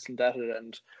was excellent at it.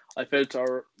 And I felt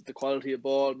the quality of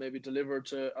ball maybe delivered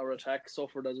to our attack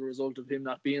suffered as a result of him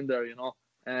not being there.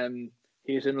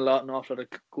 He hit in a lot and off of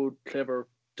good, clever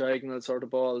diagonal sort of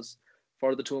balls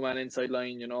for the 2-man inside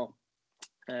line.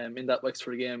 In that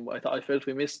Wexford game, I felt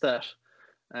we missed that.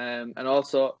 And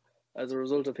also as a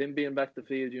result of him being back the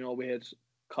field, we had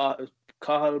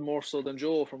Cahill more so than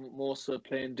Joe from most of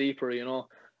playing deeper.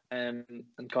 And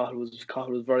Cahill was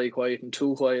very quiet, and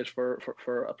too quiet for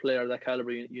a player of that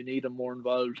calibre. You need him more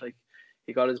involved.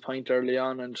 He got his point early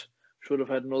on and should have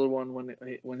had another one when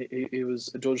he was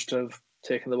adjudged to have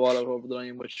taken the ball out over the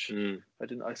line, which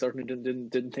I certainly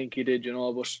didn't think he did.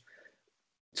 But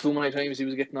too many times he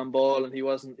was getting on ball and he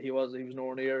was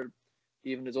nowhere near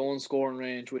even his own scoring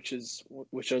range, which as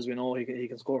we know he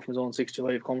can score from his own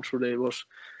 65 comfortably. But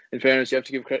in fairness, you have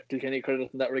to give Kilkenny credit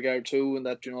in that regard too, and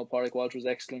that Pádraig Walsh was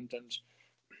excellent, and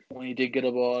when he did get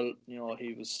a ball,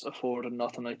 he was afforded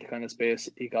nothing like the kind of space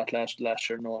he got last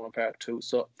year in Nolan Park too.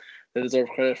 So they deserve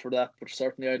credit for that. But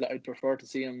certainly I'd prefer to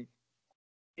see him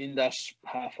in that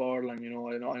half forward line.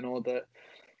 I know that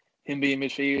him being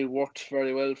midfield worked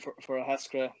very well for a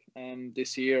Haskra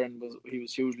this year, and he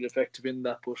was hugely effective in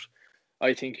that. But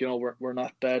I think we're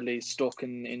not badly stuck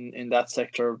in that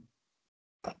sector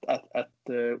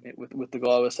with the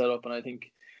Galway setup, and I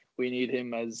think we need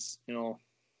him as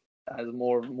as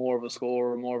more of a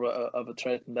scorer, more of a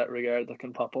threat in that regard, that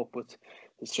can pop up with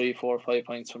his 3, 4, 5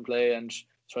 points from play and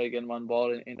try to get him on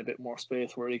ball in a bit more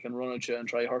space where he can run at you and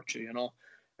try hurt you.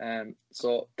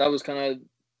 So that was kind of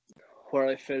where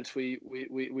I felt we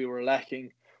were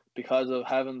lacking. because of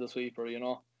having the sweeper, you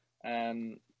know.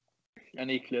 And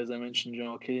equally, as I mentioned, you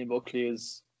know, Killian Buckley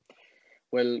is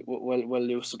well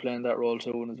used to playing that role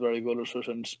too, and is very good at it.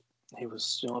 And he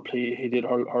was, you know, he did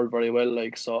hurl very well.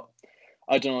 Like, so,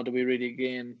 I don't know, do we really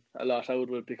gain a lot out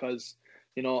of it? Because,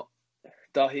 you know,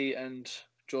 Dahi and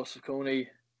Joseph Cooney,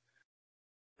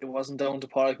 it wasn't down to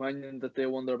Pádraig Mannion that they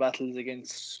won their battles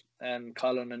against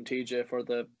Colin and TJ for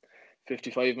the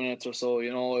 55 minutes or so.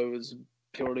 You know, it was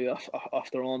purely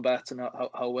off their own bats and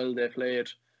how well they played.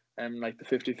 And like the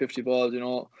 50-50 balls, you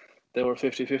know, they were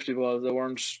 50-50 balls. They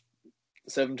weren't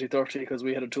 70-30 because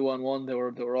we had a 2-on-1.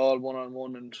 They were all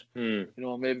 1-on-1, and you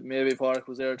know, maybe Pádraig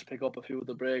was there to pick up a few of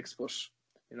the breaks, but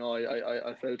you know,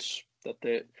 I felt that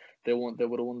they would have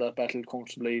won that battle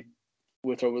comfortably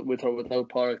with or without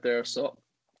Pádraig there. So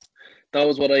that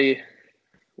was what I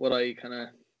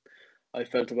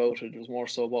felt about it. It was more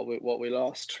so what we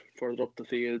lost further up the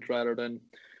field rather than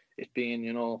it being,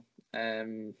 you know,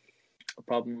 a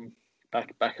problem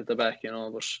back at the back, you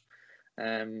know. But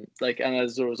like, and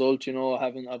as a result, you know,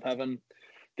 having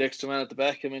the extra man at the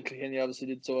back, I mean, Kilkenny obviously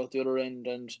did so at the other end,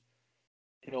 and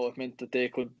you know, it meant that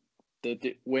they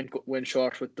went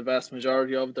short with the vast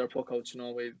majority of their puckouts. You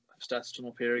know, we've stats them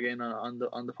up here again on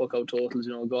the puckout totals.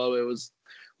 You know, Galway was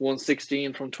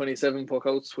 116 from 27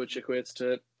 puckouts, which equates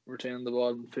to retaining the ball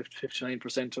in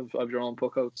 59% of your own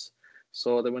puckouts.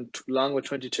 So they went long with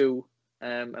 22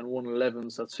 and won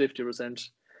 11, so that's 50%,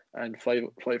 and 5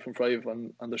 from 5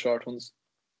 on the short ones,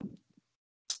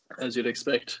 as you'd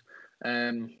expect.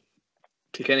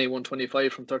 Kilkenny won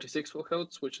 25 from 36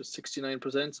 puckouts, which is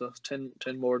 69%, so that's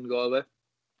 10 more than Galway.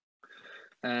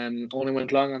 Only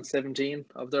went long on 17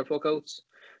 of their puckouts,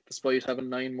 despite having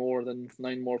 9 more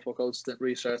puckouts than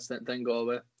restarts than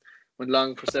Galway. Went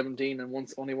long for 17 and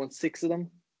only won 6 of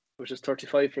them, which is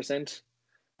 35%.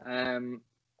 And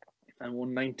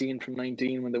won 19 from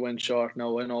 19 when they went short.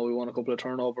 Now, I know we won a couple of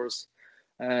turnovers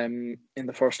in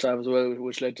the first half as well,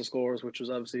 which led to scores, which was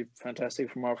obviously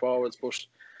fantastic from our forwards. But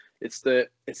it's the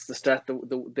stat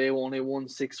that they only won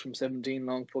 6 from 17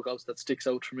 long puckouts that sticks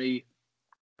out for me.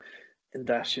 In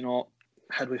that, you know,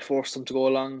 had we forced them to go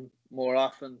along more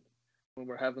often when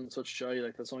we're having such joy,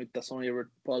 like that's only a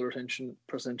ball retention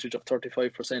percentage of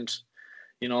 35%.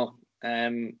 You know,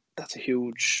 that's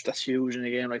huge in a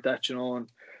game like that. You know,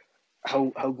 and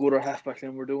how good our halfback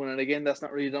line were doing. And again, that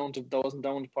wasn't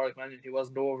down to Pádraig Mannion. He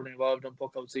wasn't overly involved in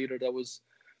puckouts either. That was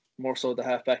more so the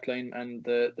halfback line and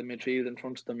the midfield in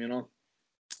front of them, you know.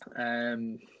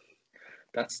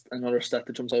 That's another stat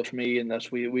that jumps out for me, in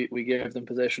that we gave them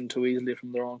possession too easily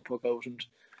from their own puckout, and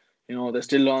you know, they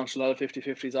still launched a lot of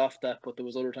 50-50s off that, but there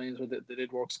was other times where they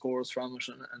did work scores from it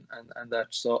and that.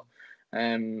 So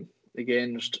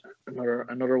again, just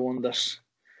another one that,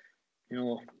 you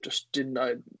know, just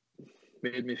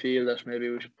made me feel that maybe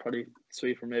we should probably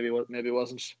sweep, or maybe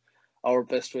wasn't our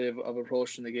best way of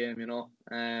approaching the game, you know.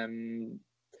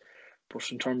 But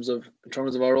in terms of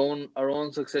our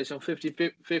own success, you know,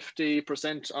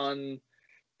 50% on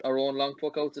our own long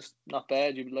puckouts is not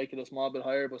bad. You'd like it a small bit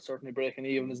higher, but certainly breaking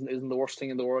even isn't the worst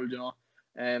thing in the world, you know.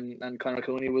 And Conor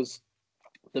Cooney was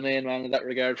the main man in that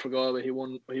regard for Galway. He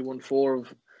won 4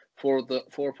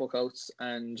 puckouts,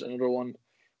 and another one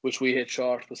which we hit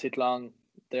short was hit long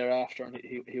thereafter, and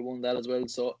he won that as well.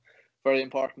 So very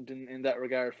important in that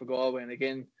regard for Galway. And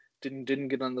again, didn't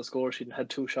get on the score sheet and had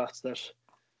 2 shots that,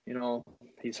 you know,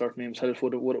 he certainly himself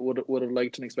would have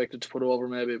liked and expected to put over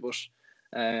maybe. But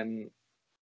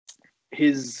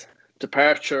his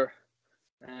departure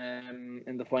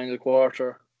in the final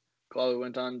quarter, Galway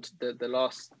went on they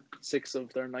lost 6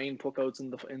 of their 9 puckouts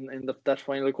in that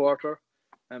final quarter.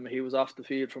 He was off the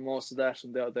field for most of that,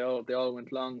 and they all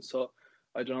went long. So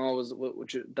I don't know,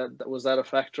 was that a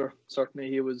factor? Certainly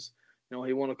he was, you know,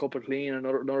 he won a couple clean, and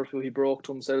another few he broke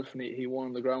to himself, and he won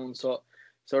on the ground. So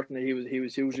certainly he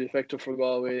was hugely effective for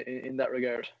Galway in that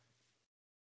regard.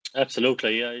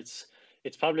 Absolutely, yeah.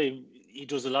 It's probably, he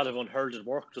does a lot of unheralded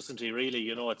work, doesn't he? Really,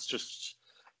 you know, it's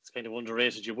kind of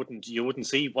underrated. You wouldn't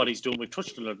see what he's doing. We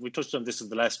touched on this in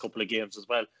the last couple of games as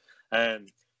well.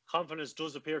 Confidence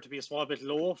does appear to be a small bit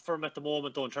low for him at the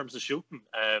moment, though, in terms of shooting.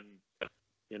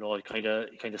 You know, he kind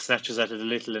of snatches at it a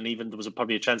little, and even there was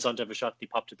probably a chance on to have a shot, and he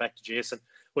popped it back to Jason,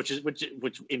 which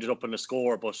ended up in a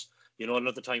score. But you know,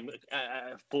 another time,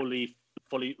 fully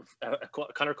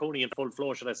Conor Cooney in full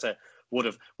flow, should I say, would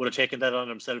have taken that on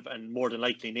himself and more than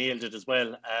likely nailed it as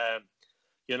well.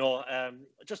 You know,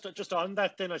 just on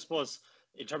that, then I suppose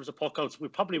in terms of puckouts, we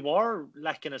probably were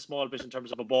lacking a small bit in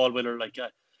terms of a ball winner. Like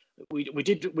we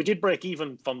did break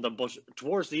even from them, but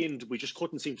towards the end we just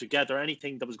couldn't seem to gather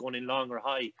anything that was going in long or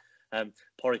high.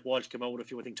 Pádraig Walsh came out with a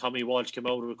few. I think Tommy Walsh came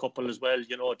out with a couple as well.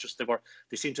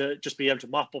 They seem to just be able to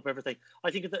mop up everything.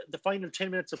 I think the final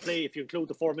 10 minutes of play, if you include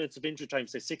the 4 minutes of injury time,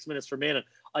 say 6 minutes remaining,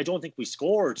 I don't think we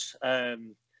scored.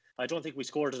 I don't think we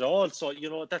scored at all. So,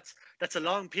 that's a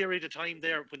long period of time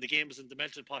there when the game was in the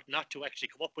melting pot not to actually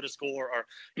come up with a score, or,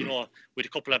 with a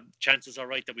couple of chances, all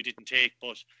right, that we didn't take.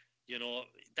 But,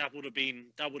 that would have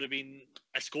been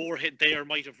a score hit there,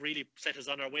 might have really set us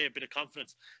on our way, a bit of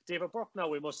confidence. David Burke, now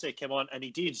we must say, came on, and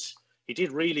he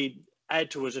did really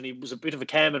add to it, and he was a bit of a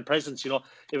calming presence.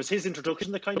 It was his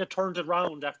introduction that kind of turned it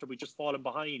round after we just fallen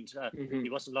behind. He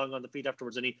wasn't long on the feet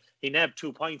afterwards, and he nabbed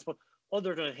 2 points. But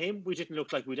other than him, we didn't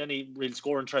look like we'd any real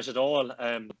scoring threat at all.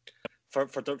 For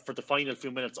the final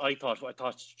few minutes, I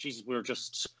thought, Jesus, we were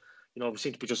just, we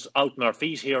seem to be just out on our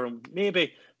feet here. And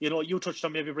maybe, you touched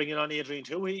on maybe bringing on Adrian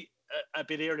Toohey a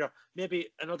bit earlier. Maybe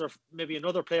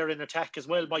another player in attack as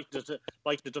well might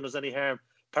have done us any harm.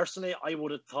 Personally, I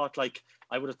would have thought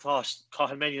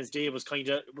Cathal Mannion's day was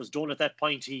done at that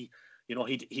point. He'd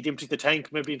emptied the tank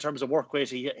maybe in terms of work rate.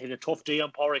 He had a tough day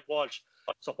on Pádraig Walsh.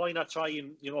 So why not try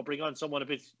and bring on someone a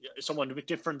bit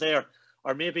different there,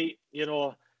 or maybe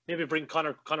bring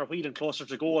Conor Whelan closer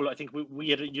to goal. I think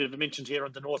you've mentioned here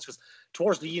on the notes, because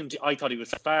towards the end I thought he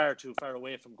was far too far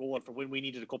away from goal for when we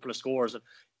needed a couple of scores. And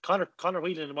Conor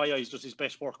Whelan, in my eyes, does his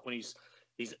best work when he's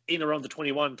in around the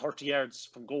 21-30 yards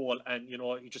from goal, and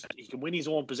he can win his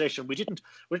own possession. We didn't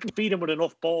feed him with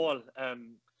enough ball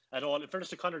at all. In fairness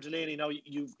to Conor Delaney, now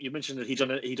you mentioned that he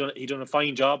done a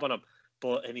fine job on him.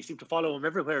 And he seemed to follow him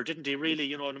everywhere, didn't he?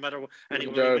 Really, no matter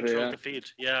anywhere he went throughout the field.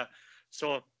 Yeah.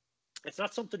 So it's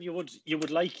not something you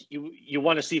would like. You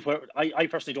want to see where I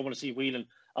personally don't want to see Whelan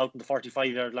out in the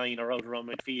 45-yard line or out around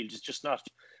midfield. It's just not.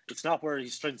 It's not where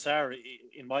his strengths are,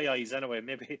 in my eyes. Anyway,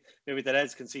 maybe the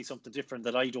lads can see something different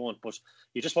that I don't. But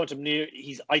you just want him near.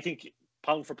 I think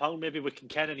pound for pound, maybe with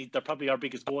Kilkenny, they're probably our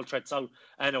biggest goal threats out.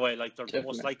 Anyway, like they're Definitely.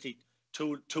 Most likely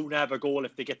to nab a goal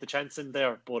if they get the chance in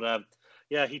there. But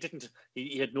yeah, he didn't.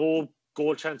 He had no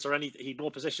goal chance or anything. He had no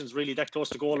possessions really that close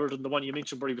to goal, other than the one you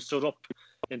mentioned where he was stood up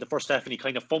in the first half and he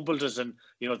kind of fumbled it, and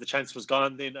the chance was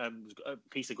gone then. A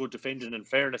piece of good defending, in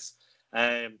fairness.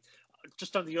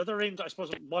 Just on the other end, I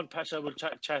suppose one patch I will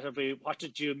chat about. What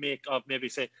did you make of maybe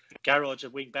say Garage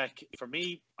at wing back? For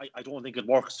me, I don't think it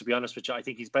works, to be honest with you. I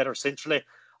think he's better centrally.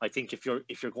 I think if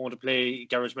you're going to play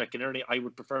Garage McInerney, I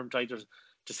would prefer him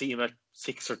to see him at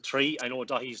 6 or 3. I know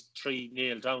that he's 3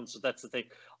 nailed down, so that's the thing.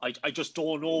 I just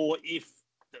don't know if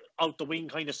out the wing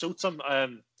kind of suits him. I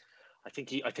think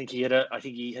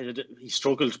he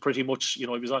struggled pretty much. He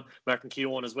was on Martin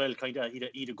Keown as well. He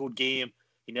had a good game.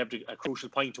 He nabbed a crucial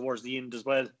point towards the end as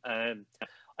well.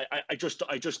 I just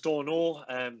don't know.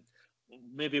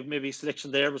 Maybe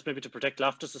selection there was maybe to protect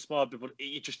Loftus a small bit, but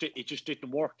it just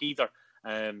didn't work either.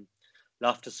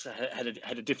 Loftus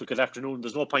had a difficult afternoon.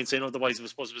 There's no point saying otherwise. I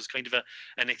suppose it was kind of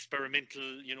an experimental,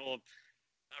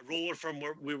 a role from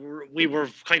where we were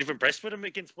kind of impressed with him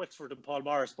against Wexford and Paul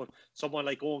Morris, but someone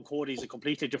like Owen Cody is a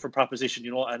completely different proposition,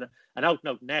 and an out and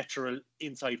out natural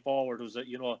inside forward who's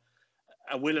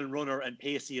a willing runner and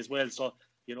pacey as well. So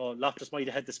Loftus might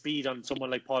have had the speed on someone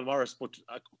like Paul Morris, but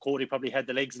Cody probably had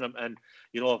the legs in him. And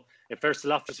at first to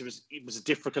Loftus, it was a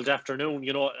difficult afternoon.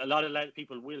 A lot of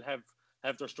people will have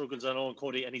their struggles on Owen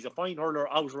Cody, and he's a fine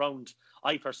hurler out around.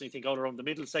 I personally think out around the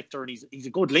middle sector, and he's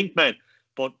a good link man.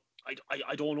 But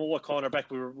I don't know what cornerback.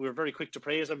 We were very quick to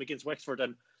praise him against Wexford,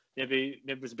 and maybe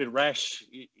it was a bit rash.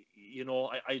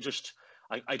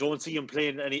 I don't see him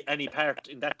playing any part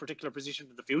in that particular position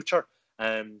in the future.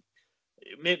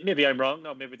 Maybe I'm wrong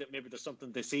now. Maybe there's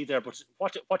something they see there. But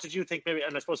what did you think? Maybe,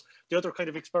 and I suppose the other kind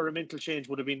of experimental change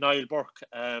would have been Niall Burke.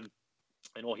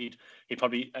 I know he'd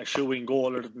probably a shoe-in goal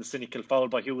other than the cynical foul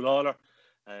by Hugh Lawler,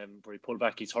 where he pulled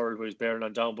back his hurl where he's bearing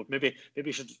on down. But maybe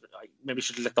should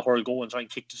let the hurl go and try and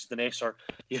kick to the net, or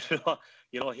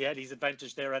he had his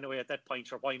advantage there anyway at that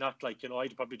point. Or why not?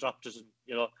 I'd probably dropped it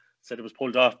and said it was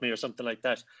pulled off me or something like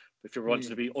that. If you wanted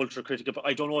to be ultra critical, but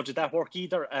I don't know, did that work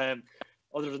either?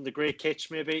 Other than the great catch,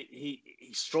 maybe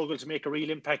he struggled to make a real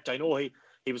impact. I know he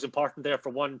was important there for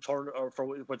one turn, or for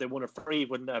where they won a free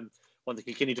when the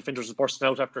Kilkenny defenders was bursting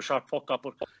out after a short puck up.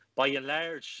 But by and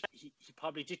large, he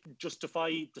probably didn't justify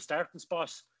the starting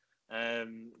spot.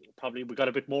 Probably we got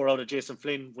a bit more out of Jason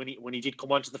Flynn when he did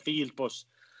come onto the field, but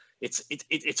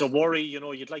it's a worry.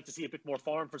 You'd like to see a bit more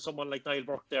form for someone like Niall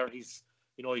Burke there. He's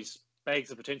bags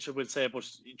of potential, we'll say, but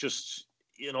just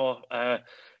he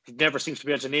never seems to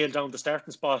be able to nail down the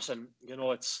starting spot, and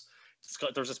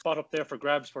there's a spot up there for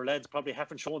grabs for lads probably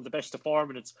haven't shown the best of form,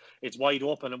 and it's wide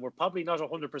open, and we're probably not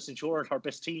 100% sure at our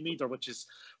best team either, which is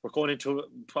we're going into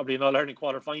probably an All-Ireland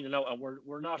quarter final now, and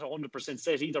we're not 100%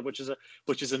 set either, which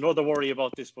is another worry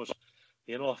about this. But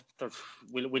you know,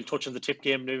 we'll touch on the tip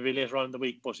game maybe later on in the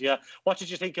week. But yeah, what did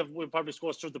you think of? We'll probably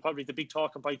go through the big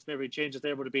talking points. Maybe changes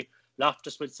there would have been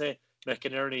Loftus, we'll say,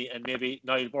 McInerney, and maybe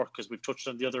Niall Burke, because we've touched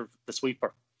on the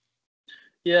sweeper.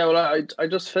 Yeah, well, I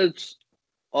just felt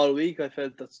all week, I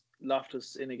felt that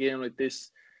Loftus in a game like this,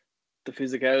 the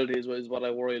physicality is what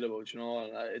I worried about, you know.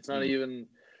 And it's not even,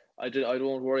 I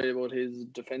don't worry about his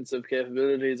defensive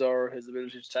capabilities or his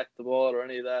ability to tackle the ball or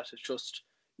any of that. It's just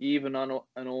even on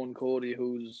an Owen Cody,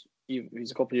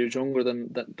 he's a couple of years younger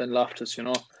than Loftus, you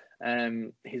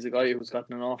know. He's a guy who's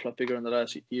gotten an awful lot bigger in the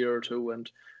last year or two and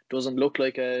doesn't look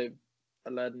like a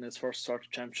lad in his first sort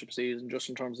of championship season, just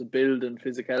in terms of build and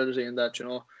physicality and that, you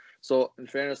know. So in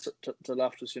fairness to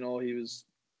Loftus, you know, he was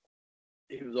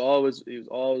always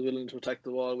willing to attack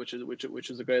the ball, which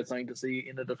is a great sign to see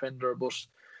in a defender. But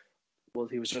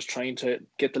he was just trying to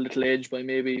get the little edge by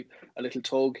maybe a little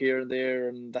tug here and there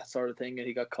and that sort of thing, and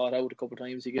he got caught out a couple of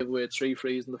times. He gave away 3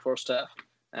 frees in the first half,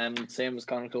 same as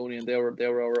Conor Clooney, and they were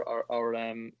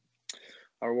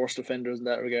our worst defenders in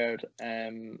that regard.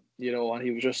 You know,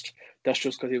 and that's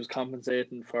just because he was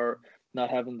compensating for not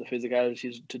having the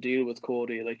physicality to deal with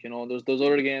Cody. Like, you know, there's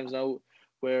other games now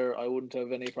where I wouldn't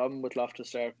have any problem with Loftus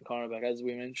starting cornerback. As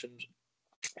we mentioned,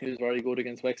 he was very good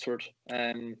against Wexford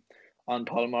on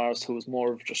Paul Morris, who was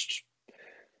more of just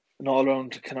an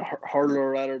all-round kind of hurler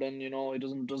rather than, you know, he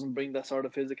doesn't bring that sort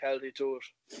of physicality to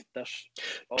it. That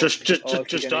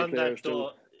just on that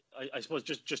though. I suppose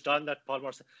just on that, Paul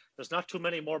Morris, there's not too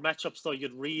many more matchups though.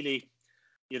 You'd really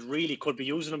could be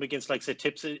using them against, like, say,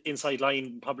 Tips inside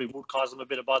line probably would cause them a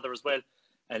bit of bother as well,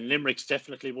 and Limerick's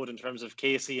definitely would in terms of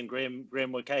Casey and Graham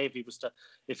Mulcahy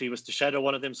if he was to shadow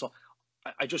one of them. So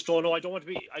I just don't know. I don't want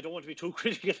to be too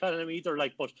critical at him either.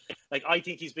 But I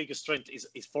think his biggest strength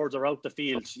is further out the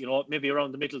field. You know, maybe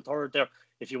around the middle third there.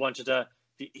 If you wanted to,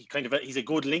 he's a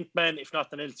good link man, if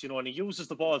nothing else. You know, and he uses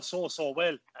the ball so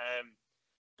well.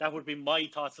 That would be my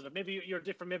thoughts on it. Maybe you're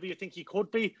different. Maybe you think he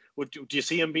could be. Do you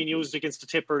see him being used against a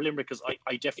Tipper or Limerick? Because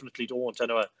I definitely don't.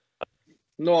 Anyway.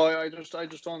 No, I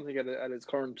just don't think at his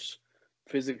current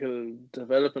physical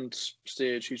development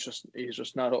stage, he's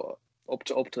just not up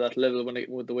to that level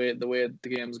with the way the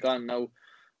game's gone now.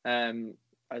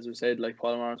 As we said, like,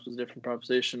 Paul Morris was a different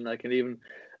proposition. Like, and even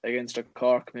against a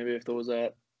Cork, maybe if there was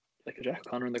a Jack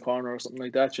Connor in the corner or something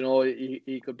like that, you know,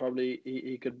 he could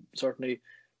certainly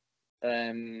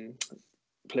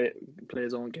play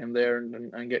his own game there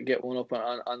and get one up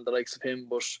on the likes of him.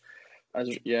 But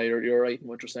you're right in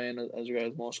what you're saying. As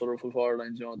regards most other full forward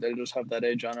lines, you know, they'll just have that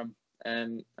edge on him,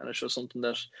 and it's just something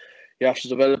that you have to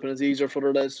develop, and it's easier for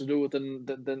other lads to do it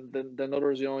than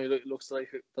others. You know, it looks like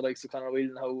the likes of Conor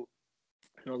Whelan, how, you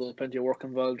know, there's plenty of work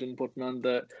involved in putting on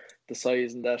the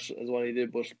size and that as what he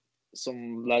did, but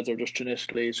some lads are just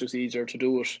genetically, it's just easier to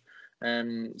do it.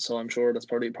 So I'm sure that's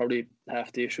probably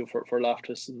half the issue for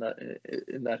Loftus in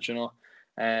that, you know.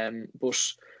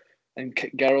 But and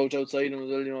Garroge outside him as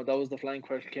well, you know, that was the flank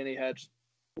where Kilkenny had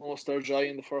most of their joy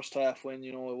in the first half when,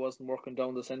 you know, it wasn't working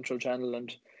down the central channel,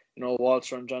 and, you know,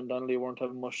 Walter and John Donnelly weren't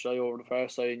having much joy over the far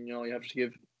side. And, you know, you have to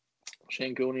give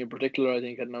Shane Cooney in particular, I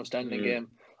think, had an outstanding game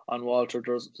on Walter.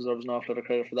 Deserves an awful lot of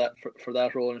credit for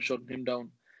that role and shutting him down.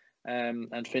 And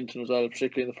Finton as well,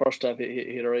 particularly in the first half,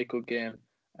 he had a very good game.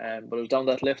 But it was down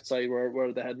that left side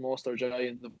where they had most of their joy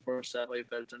in the first half, I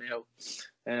felt, anyhow.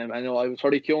 I know I was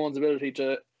pretty Keown's ability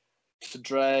to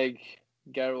drag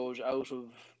Garroge out of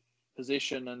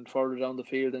position and further down the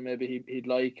field than maybe he'd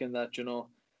like, and that, you know,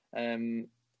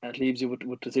 it leaves you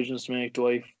with decisions to make. Do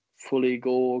I fully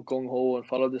go gung-ho and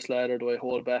follow this lad, or do I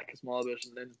hold back a small bit?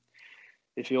 And then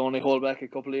if you only hold back a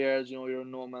couple of yards, you know, you're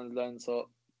in no man's land. So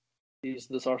these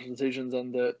are the sort of decisions,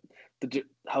 and the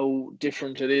how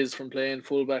different it is from playing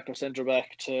fullback or centre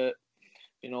back to,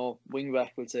 you know, wing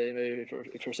back. We'll say maybe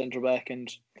if you're centre back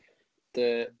and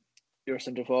your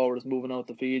centre forward is moving out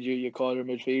the field, you call your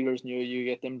midfielders and you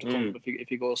get them to come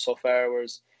if you go so far.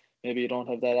 Whereas maybe you don't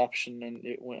have that option, and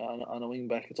on a wing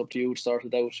back, it's up to you to sort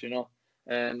it out, you know.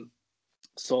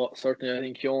 So certainly I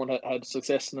think Keown had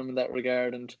success in him in that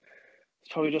regard, and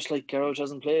it's probably just like Garroge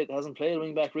hasn't played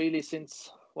wing back really since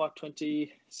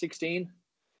 2016.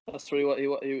 That's really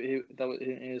what he that was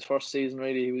in his first season.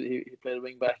 Really, he played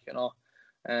wing back, you know.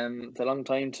 It's a long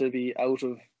time to be out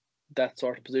of that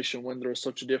sort of position when there is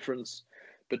such a difference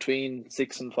between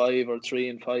 6 and 5 or 3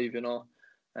 and 5, you know.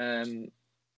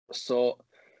 So,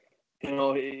 you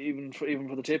know, even for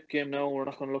the tip game now, we're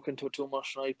not going to look into it too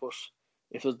much tonight, but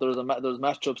if there's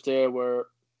matchups there where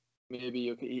maybe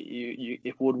you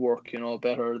it would work,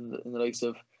 better in the likes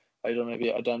of, I don't know, maybe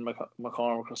a Dan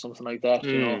McCormick or something like that,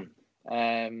 in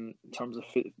terms of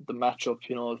the matchup,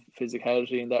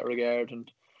 physicality in that regard,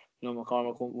 and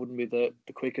McCormick wouldn't be the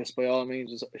quickest by all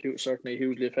means. It's certainly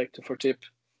hugely effective for tip.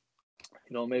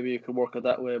 Maybe you could work it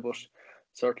that way, but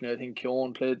certainly I think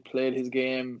Keown played his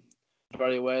game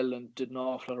very well and did an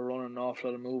awful lot of running, an awful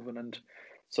lot of moving, and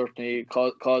certainly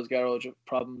caused Garage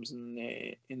problems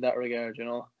in that regard,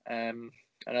 And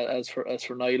as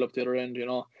for Niall up the other end,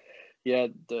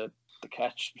 the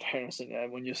catch,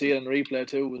 and when you see it in replay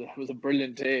too, it was a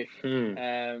brilliant take.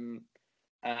 And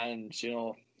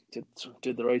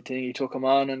did the right thing. He took him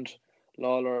on, and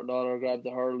Lawler grabbed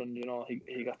the hurl, and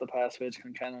he got the pass fade to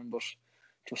Concannon, but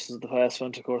just as the pass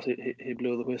went, of course, he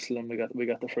blew the whistle, and we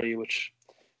got the free, which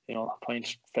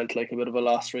point felt like a bit of a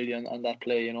loss really on that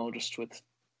play, just with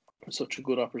such a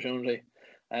good opportunity.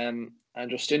 And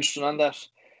just interesting on that,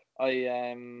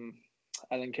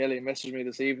 Alan Kelly messaged me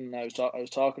this evening. I was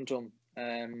talking to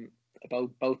him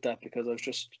about that, because I was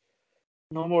just,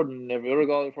 no more than every other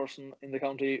Galway person in the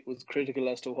county was critical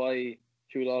as to why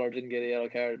Hugh Lawler didn't get a yellow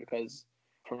card, because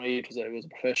for me it was a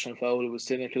professional foul. It was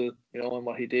cynical, in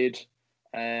what he did,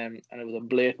 and it was a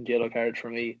blatant yellow card for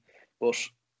me. But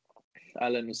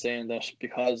Alan was saying that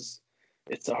because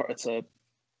it's a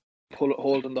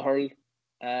hold on the hurl,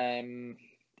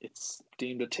 it's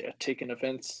deemed a ticking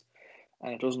offence,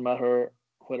 and it doesn't matter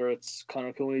whether it's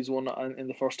Conor Cooney's one in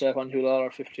the first half on Hugh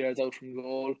Lawler 50 yards out from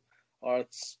goal, or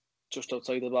it's just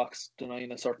outside the box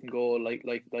denying a certain goal like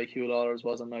Hugh Lawler's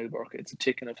was on Niall Burke. It's a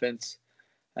ticking offence.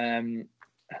 And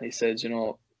he says, he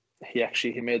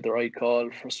made the right call,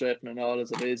 frustrating and all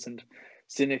as it is, and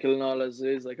cynical and all as it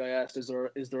is. Like, I asked, is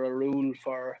there a rule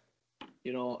for,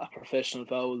 a professional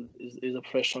foul? Is a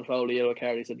professional foul a yellow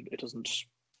card? He said it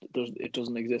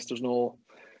doesn't exist. There's no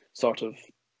sort of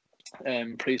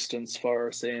precedence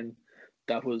for saying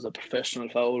that was a professional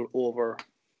foul over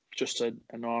just a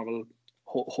normal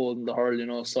holding the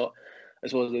hurl, So I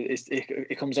suppose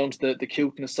it comes down to the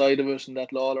cuteness side of it, and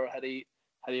that Lawler, had he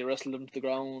wrestled him to the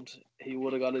ground, he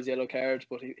would have got his yellow card,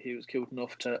 but he was cute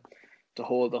enough to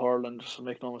hold the hurl, and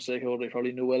make no mistake about it, he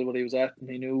probably knew well what he was at, and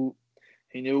he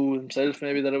knew himself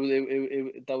maybe that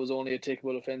that was only a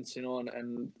takeable offence,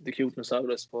 and the cuteness of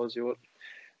it, I suppose you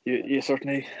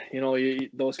certainly,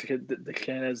 those kids, the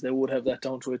Kilkennies, they would have that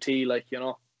down to a T,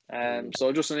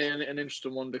 so just an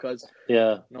interesting one, because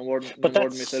no more than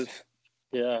myself.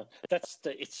 Yeah, that's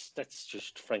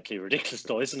just frankly ridiculous,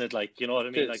 though, isn't it? Like, you know what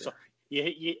I mean? Like, so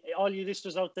you all you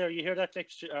listeners out there, you hear that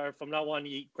next year, from now on,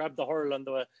 you grab the hurl on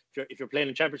if you're playing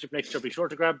in championship next year, be sure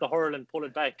to grab the hurl and pull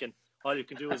it back, and all you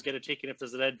can do is get a tick, and if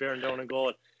there's a lead bearing down and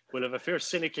goal, we'll have a fair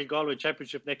cynical Galway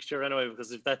championship next year anyway,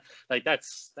 because if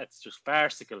that's just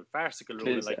farcical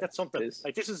ruling. Like, that's something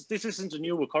like this isn't a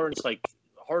new occurrence. Like,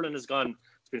 hurling has gone,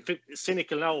 it's been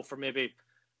cynical now for maybe,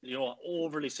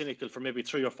 overly cynical for maybe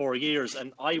 3 or 4 years,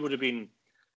 and I would have been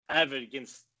avid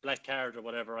against black card or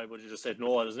whatever. I would have just said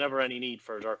no, there's never any need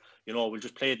for it, or we'll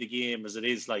just play the game as it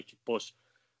is. Like, but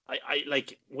I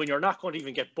like, when you're not going to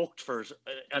even get booked for it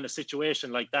in a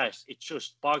situation like that, it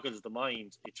just boggles the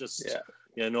mind. It just,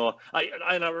 I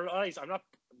realize I'm not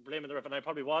blaming the ref, and I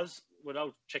probably was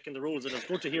without checking the rules, and it's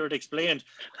good to hear it explained.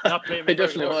 Not blaming I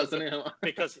definitely was,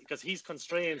 because he's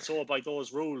constrained so by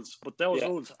those rules, but those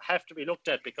rules have to be looked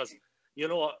at, because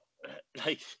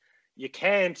like, you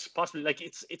can't possibly, like,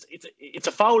 it's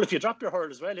a foul if you drop your hurl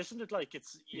as well, isn't it? Like,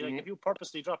 it's like, if you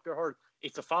purposely drop your hurl,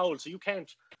 it's a foul, so you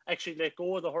can't actually let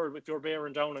go of the hurl if you're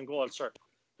bearing down and goal, sir.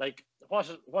 Like,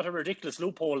 what a ridiculous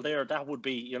loophole there that would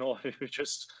be,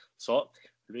 just so.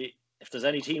 If there's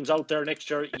any teams out there next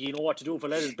year, you know what to do. If a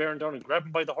lad is bearing down, and grab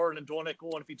him by the hurl and don't let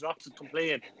go, and if he drops it,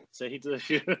 complain. So he does,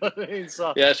 you know what I mean?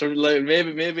 So like,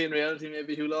 maybe in reality,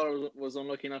 maybe Hugh Lawler was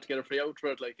unlucky not to get a free out for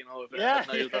it. Like, if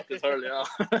Niall dropped his hurl,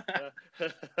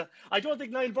 I don't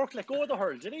think Niall Burke let go of the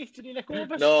hurl, did he? Did he let go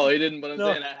of it? No, he didn't. But I'm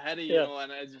saying, had he,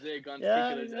 and as you say, gone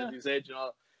to kick it, as you said,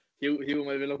 Hugh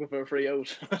might be looking for a free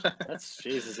out. That's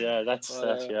Jesus, that's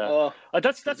understandable.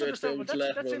 That's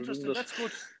interesting. That's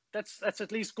good. That's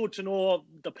at least good to know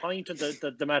the point of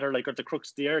the matter, like, or the crux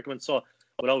of the argument. So,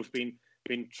 without being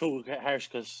too harsh,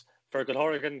 because Fergal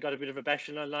Horgan got a bit of a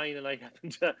bashing online, and I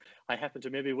happened to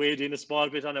maybe wade in a small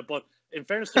bit on it. But in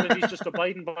fairness to him, he's just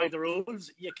abiding by the rules.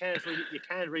 You can't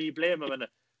really blame him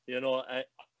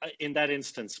in that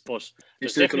instance. But you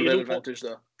still could have had advantage,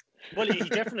 though. Well, he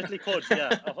definitely could,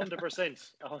 yeah,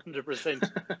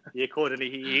 100%. He could, and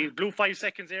he blew 5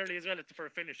 seconds early as well for a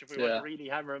finish if we want to really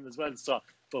hammer him as well. So,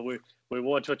 but we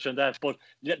won't touch on that. But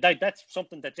that's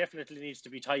something that definitely needs to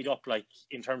be tied up, like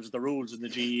in terms of the rules in the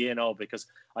GEA now, because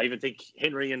I even think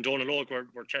Henry and Donal Oak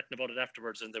were chatting about it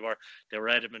afterwards, and they were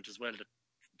adamant as well that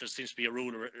there seems to be a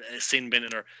rule or a sin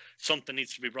binning or something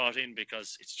needs to be brought in,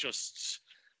 because it's just.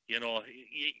 You know,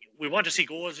 we want to see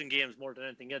goals in games more than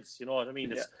anything else. You know what I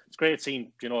mean? It's great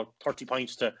seeing 30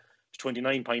 points to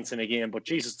 29 points in a game, but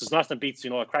Jesus, there's nothing beats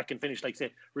a cracking finish like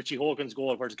say Richie Hogan's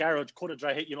goal, where Garrett could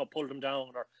have pulled him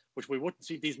down, or which we wouldn't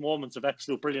see these moments of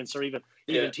absolute brilliance, or even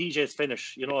TJ's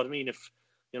finish. You know what I mean? If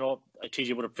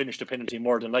TJ would have finished the penalty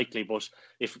more than likely, but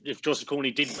if Joseph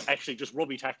Cooney did actually just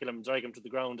rugby tackle him and drag him to the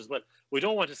ground as well, we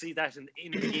don't want to see that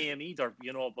in the game either.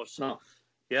 But no.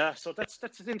 Yeah, so that's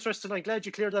interesting. I'm glad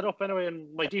you cleared that up anyway,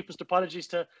 and my deepest apologies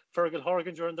to Fergal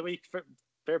Horgan during the week.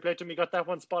 Fair play to me, got that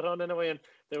one spot on anyway, and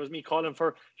there was me calling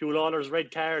for Hugh Lawler's red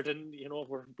card, and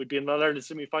we'd be in the Ireland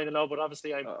semi-final now, but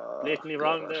obviously I'm blatantly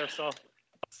wrong there, so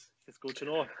it's good to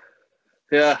know.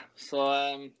 Yeah,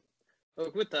 so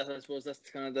look, with that, I suppose that's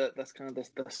kind of the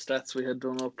stats we had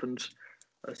done up, and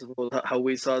I suppose how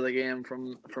we saw the game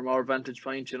from our vantage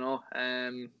point.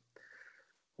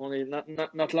 Only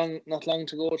not long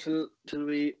to go till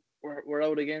we're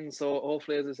out again. So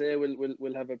hopefully, as I say,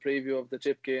 we'll have a preview of the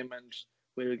chip game, and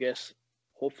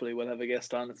hopefully we'll have a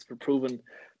guest on. It's proven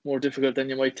more difficult than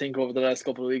you might think over the last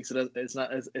couple of weeks. It's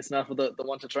not for the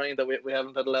one to trying that we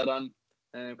haven't had a lad on,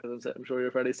 because I'm sure you're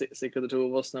fairly sick of the two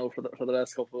of us now for the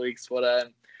last couple of weeks.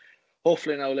 But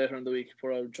hopefully now later in the week,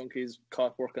 poor old Junkie's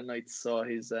caught working nights, so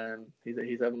he's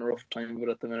having a rough time with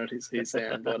it at the minute. He's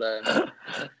saying, but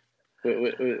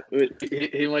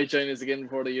he might join us again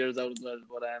before the year's out as well.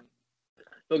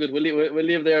 But look, we'll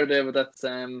leave there, David. That's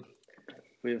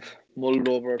we've mulled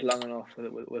over it long enough.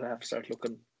 We'll have to start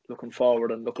looking forward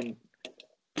and looking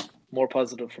more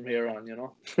positive from here on.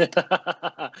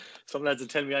 Some lads will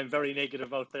tell me I'm very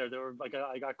negative out there.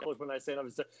 I got caught when I said I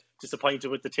was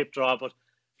disappointed with the tip draw, but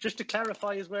just to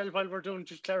clarify as well, while we're doing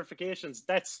just clarifications,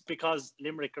 that's because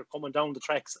Limerick are coming down the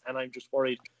tracks, and I'm just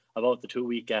worried about the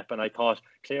 2-week gap. And I thought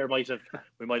we might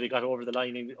have got over the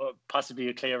line, in, possibly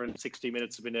a Clare in 60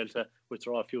 minutes have been able to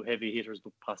withdraw a few heavy hitters,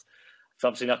 but it's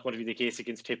obviously not going to be the case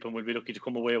against Tip, and we'll be lucky to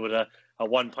come away with a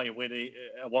 1-point win,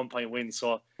 a 1-point win.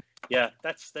 So yeah,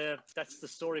 that's the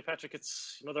story, Patrick.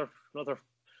 It's another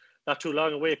not too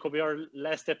long away. It could be our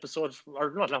last episode,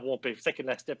 or not, that won't be second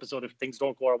last episode if things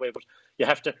don't go our way. But we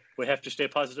have to stay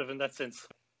positive in that sense.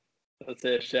 That's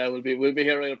it. Yeah, we'll be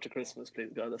here right up to Christmas,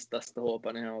 please God. That's the hope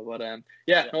anyhow. But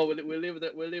no, we'll leave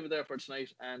it there for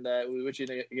tonight, and we'll wish you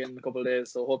again in a couple of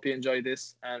days. So hope you enjoyed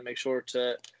this, and make sure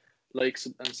to like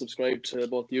and subscribe to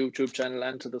both the YouTube channel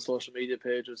and to the social media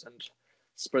pages, and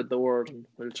spread the word. And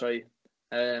we'll try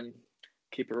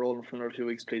keep it rolling for another few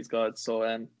weeks, please God.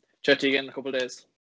 So chat to you again in a couple of days.